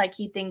seems like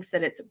he thinks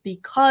that it's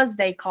because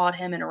they caught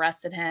him and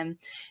arrested him,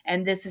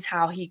 and this is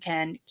how he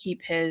can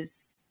keep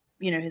his,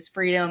 his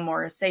freedom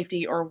or his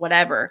safety or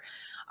whatever.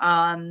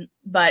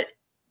 But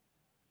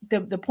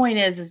the point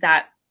is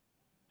that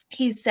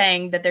he's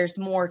saying that there's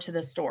more to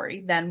the story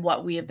than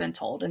what we have been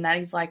told, and that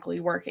he's likely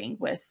working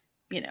with,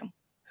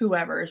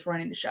 whoever is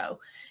running the show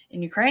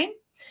in Ukraine.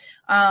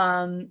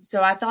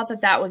 So I thought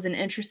that was an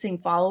interesting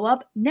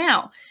follow-up.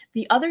 Now,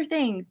 the other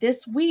thing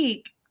this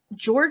week,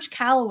 George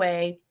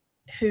Caraway,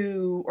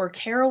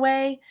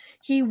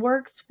 he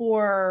works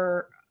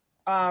for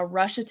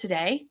Russia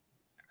Today.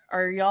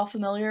 Are y'all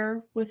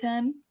familiar with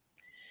him?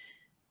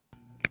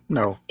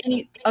 No.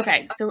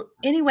 Okay. So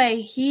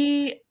anyway,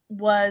 he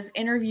was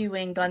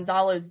interviewing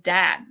Gonzalo's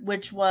dad,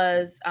 which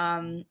was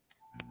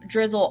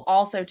Drizzle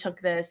also took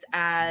this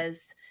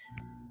as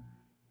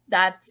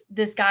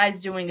this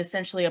guy's doing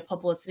essentially a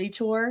publicity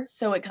tour.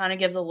 So it kind of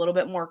gives a little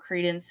bit more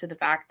credence to the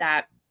fact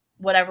that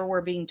whatever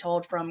we're being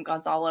told from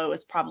Gonzalo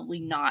is probably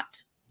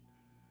not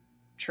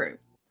true.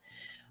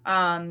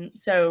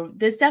 So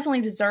this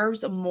definitely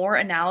deserves more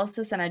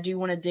analysis, and I do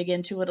want to dig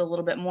into it a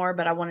little bit more,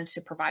 but I wanted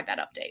to provide that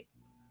update.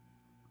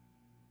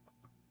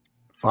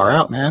 Far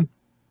out, man.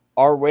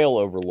 Our whale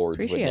overlords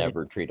Appreciate would it.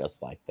 never treat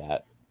us like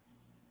that.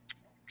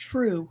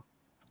 True.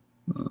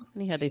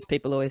 Funny how these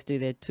people always do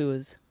their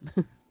tours.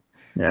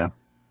 Yeah.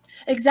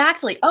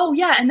 Exactly. Oh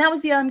yeah, and that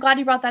was I'm glad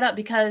you brought that up,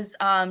 because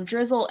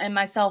Drizzle and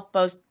myself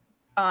both,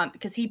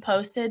 because he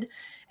posted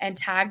and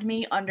tagged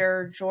me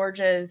under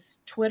George's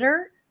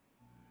Twitter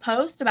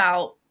post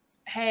about,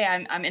 hey,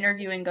 I'm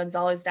interviewing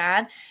Gonzalo's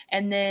dad,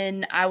 and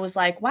then I was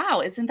like,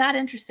 wow, isn't that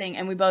interesting?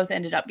 And we both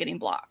ended up getting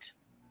blocked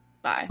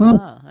by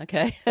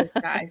Okay. this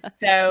guy.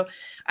 So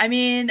I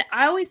mean,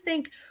 I always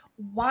think,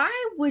 why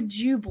would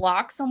you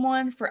block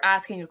someone for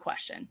asking a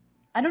question?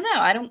 I don't know.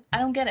 I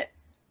don't get it.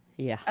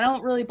 Yeah. I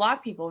don't really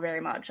block people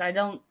very much. I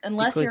don't,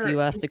 unless Because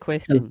you asked a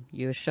question.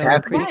 You are showing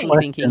Asking critical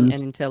questions. thinking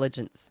and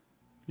intelligence.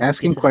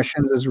 Asking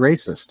questions is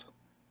racist.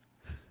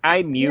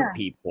 I mute Yeah.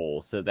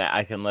 people so that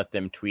I can let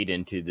them tweet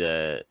into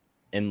the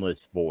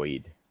endless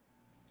void.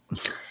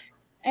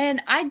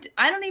 And I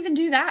don't even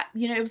do that.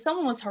 You know, if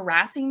someone was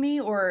harassing me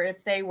or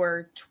if they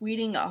were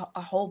tweeting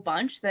a whole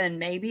bunch, then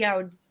maybe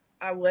I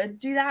would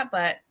do that.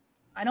 But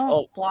I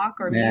don't block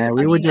or mute. Yeah, I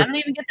we would mean, I just- don't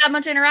even get that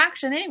much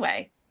interaction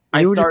anyway.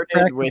 I would just track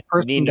started the with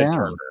person Nina down.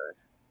 Turner.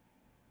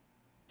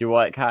 Do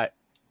what, Kai?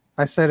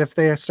 I said if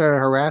they started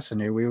harassing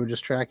you, we would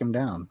just track him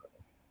down.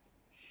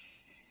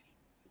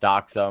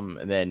 Dox them,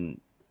 and then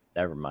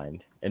never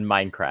mind. In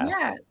Minecraft.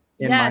 Yeah.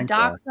 In Yeah, Minecraft.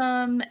 dox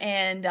them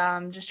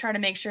and just try to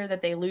make sure that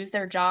they lose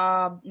their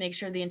job, make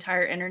sure the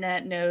entire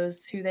internet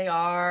knows who they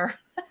are.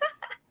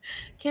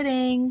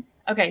 Kidding.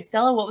 Okay,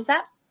 Stella, what was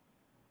that?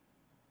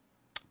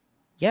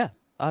 Yeah,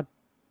 I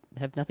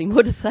have nothing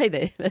more to say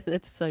there.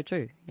 That's so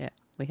true. Yeah,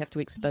 we have to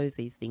expose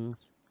these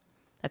things.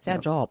 That's our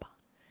job.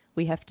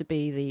 We have to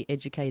be the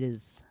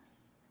educators.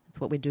 That's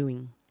what we're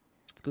doing.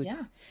 It's good.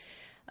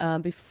 Yeah.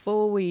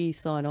 Before we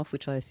sign off,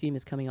 which I assume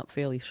is coming up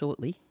fairly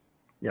shortly,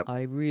 Yep.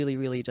 I really,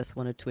 really just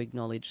wanted to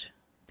acknowledge,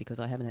 because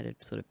I haven't had a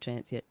sort of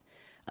chance yet,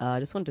 I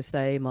just wanted to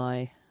say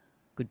my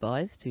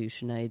goodbyes to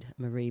Sinead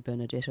Marie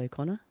Bernadette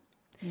O'Connor.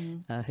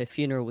 Her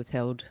funeral was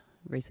held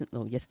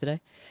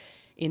yesterday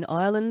in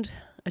Ireland,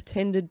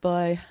 attended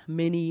by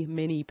many,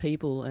 many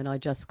people, and I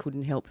just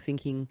couldn't help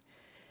thinking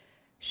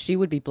she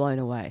would be blown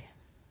away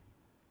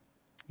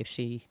if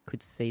she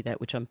could see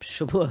that, which I'm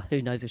sure,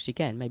 who knows if she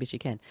can, maybe she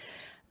can.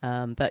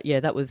 But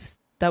yeah, that was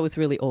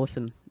really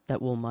awesome. That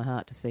warmed my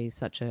heart to see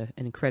such an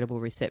incredible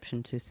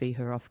reception, to see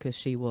her off, because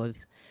she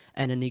was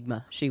an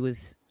enigma. She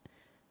was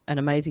an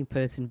amazing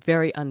person,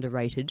 very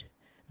underrated,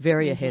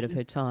 very ahead of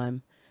her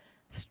time,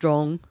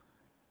 strong,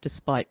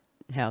 despite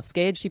how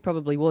scared she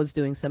probably was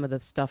doing some of the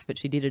stuff, but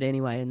she did it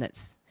anyway. And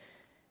that's,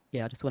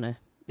 I just want to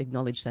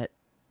acknowledge that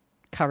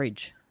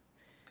courage.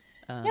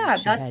 Yeah,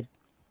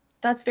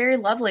 that's very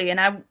lovely.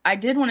 And I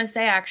did want to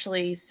say,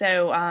 actually,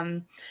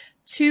 so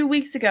 2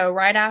 weeks ago,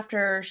 right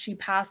after she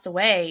passed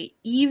away,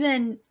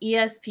 even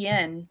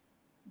ESPN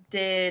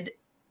did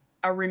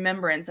a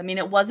remembrance. I mean,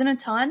 it wasn't a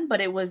ton,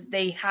 but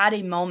they had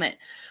a moment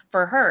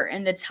for her.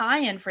 And the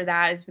tie-in for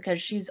that is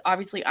because she's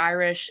obviously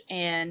Irish,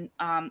 and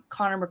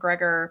Conor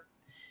McGregor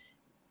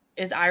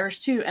is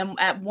Irish too. And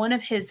at one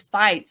of his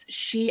fights,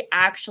 she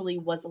actually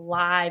was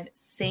live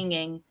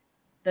singing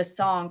the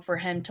song for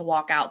him to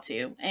walk out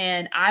to.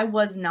 And I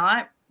was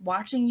not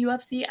watching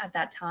UFC at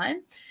that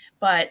time,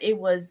 but it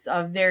was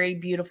a very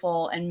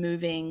beautiful and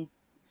moving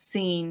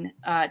scene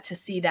to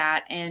see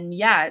that. And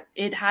yeah,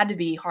 it had to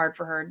be hard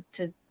for her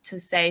to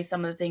say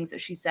some of the things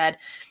that she said,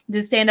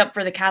 to stand up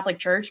for the Catholic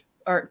Church,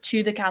 or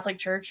to the Catholic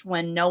Church,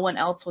 when no one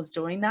else was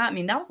doing that. I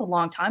mean, that was a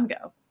long time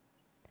ago.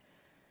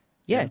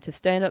 Yeah, to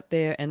stand up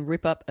there and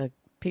rip up a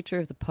picture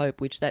of the Pope,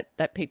 which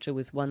that picture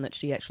was one that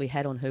she actually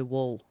had on her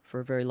wall for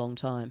a very long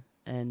time.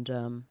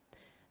 And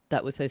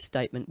that was her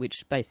statement,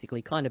 which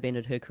basically kind of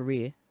ended her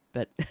career.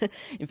 But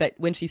in fact,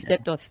 when she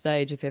stepped off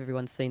stage, if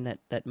everyone's seen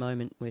that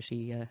moment where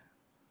she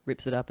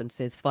rips it up and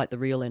says, "Fight the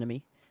real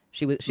enemy,"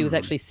 she was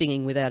actually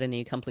singing without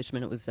any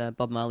accomplishment. It was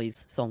Bob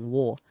Marley's song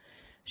 "War."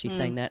 She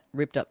sang that,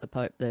 ripped up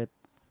the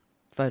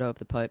photo of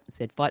the Pope, and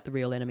said, "Fight the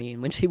real enemy."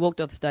 And when she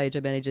walked off stage,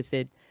 her manager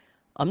said,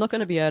 "I'm not going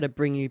to be able to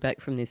bring you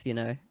back from this, you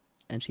know."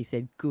 And she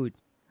said, "Good."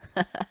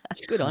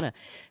 Good on her.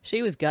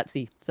 She was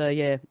gutsy. So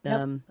yeah,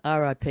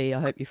 R.I.P. I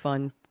hope you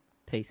find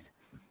peace.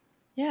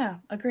 Yeah,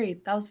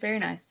 agreed. That was very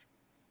nice.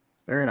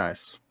 Very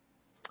nice.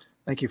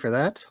 Thank you for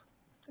that.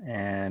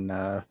 And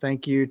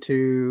thank you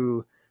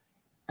to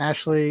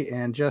Ashley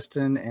and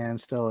Justin and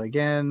Stella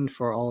again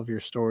for all of your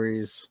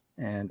stories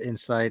and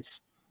insights.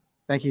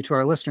 Thank you to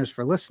our listeners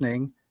for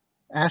listening.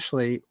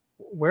 Ashley,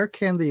 where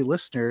can the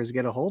listeners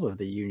get a hold of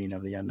the Union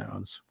of the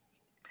Unknowns?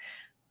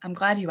 I'm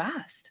glad you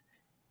asked.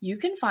 You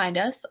can find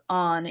us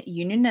on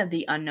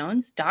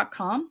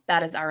unionoftheunknowns.com.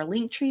 That is our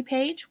Linktree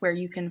page, where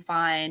you can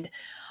find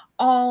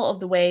all of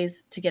the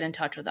ways to get in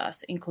touch with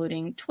us,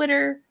 including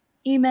Twitter,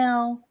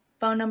 email,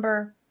 phone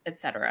number,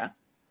 etc.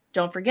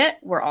 Don't forget,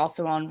 we're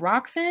also on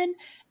Rockfin,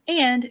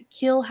 and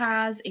Keel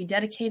has a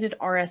dedicated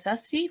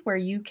RSS feed where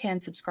you can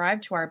subscribe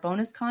to our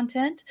bonus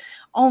content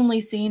only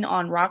seen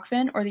on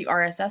Rockfin or the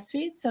RSS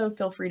feed, so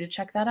feel free to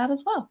check that out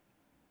as well.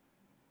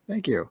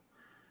 Thank you.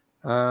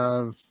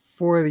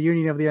 For the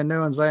Union of the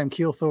Unknowns, I am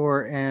Keel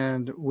Thor,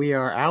 and we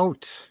are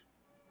out.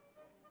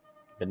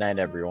 Good night,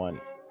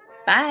 everyone.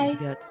 Bye.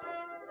 Yes.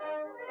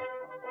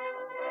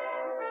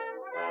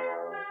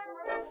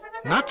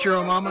 Not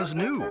Your Mama's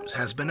News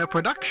has been a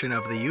production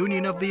of the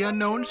Union of the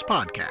Unknowns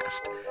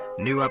podcast.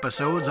 New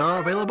episodes are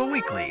available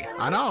weekly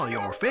on all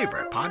your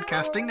favorite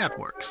podcasting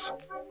networks.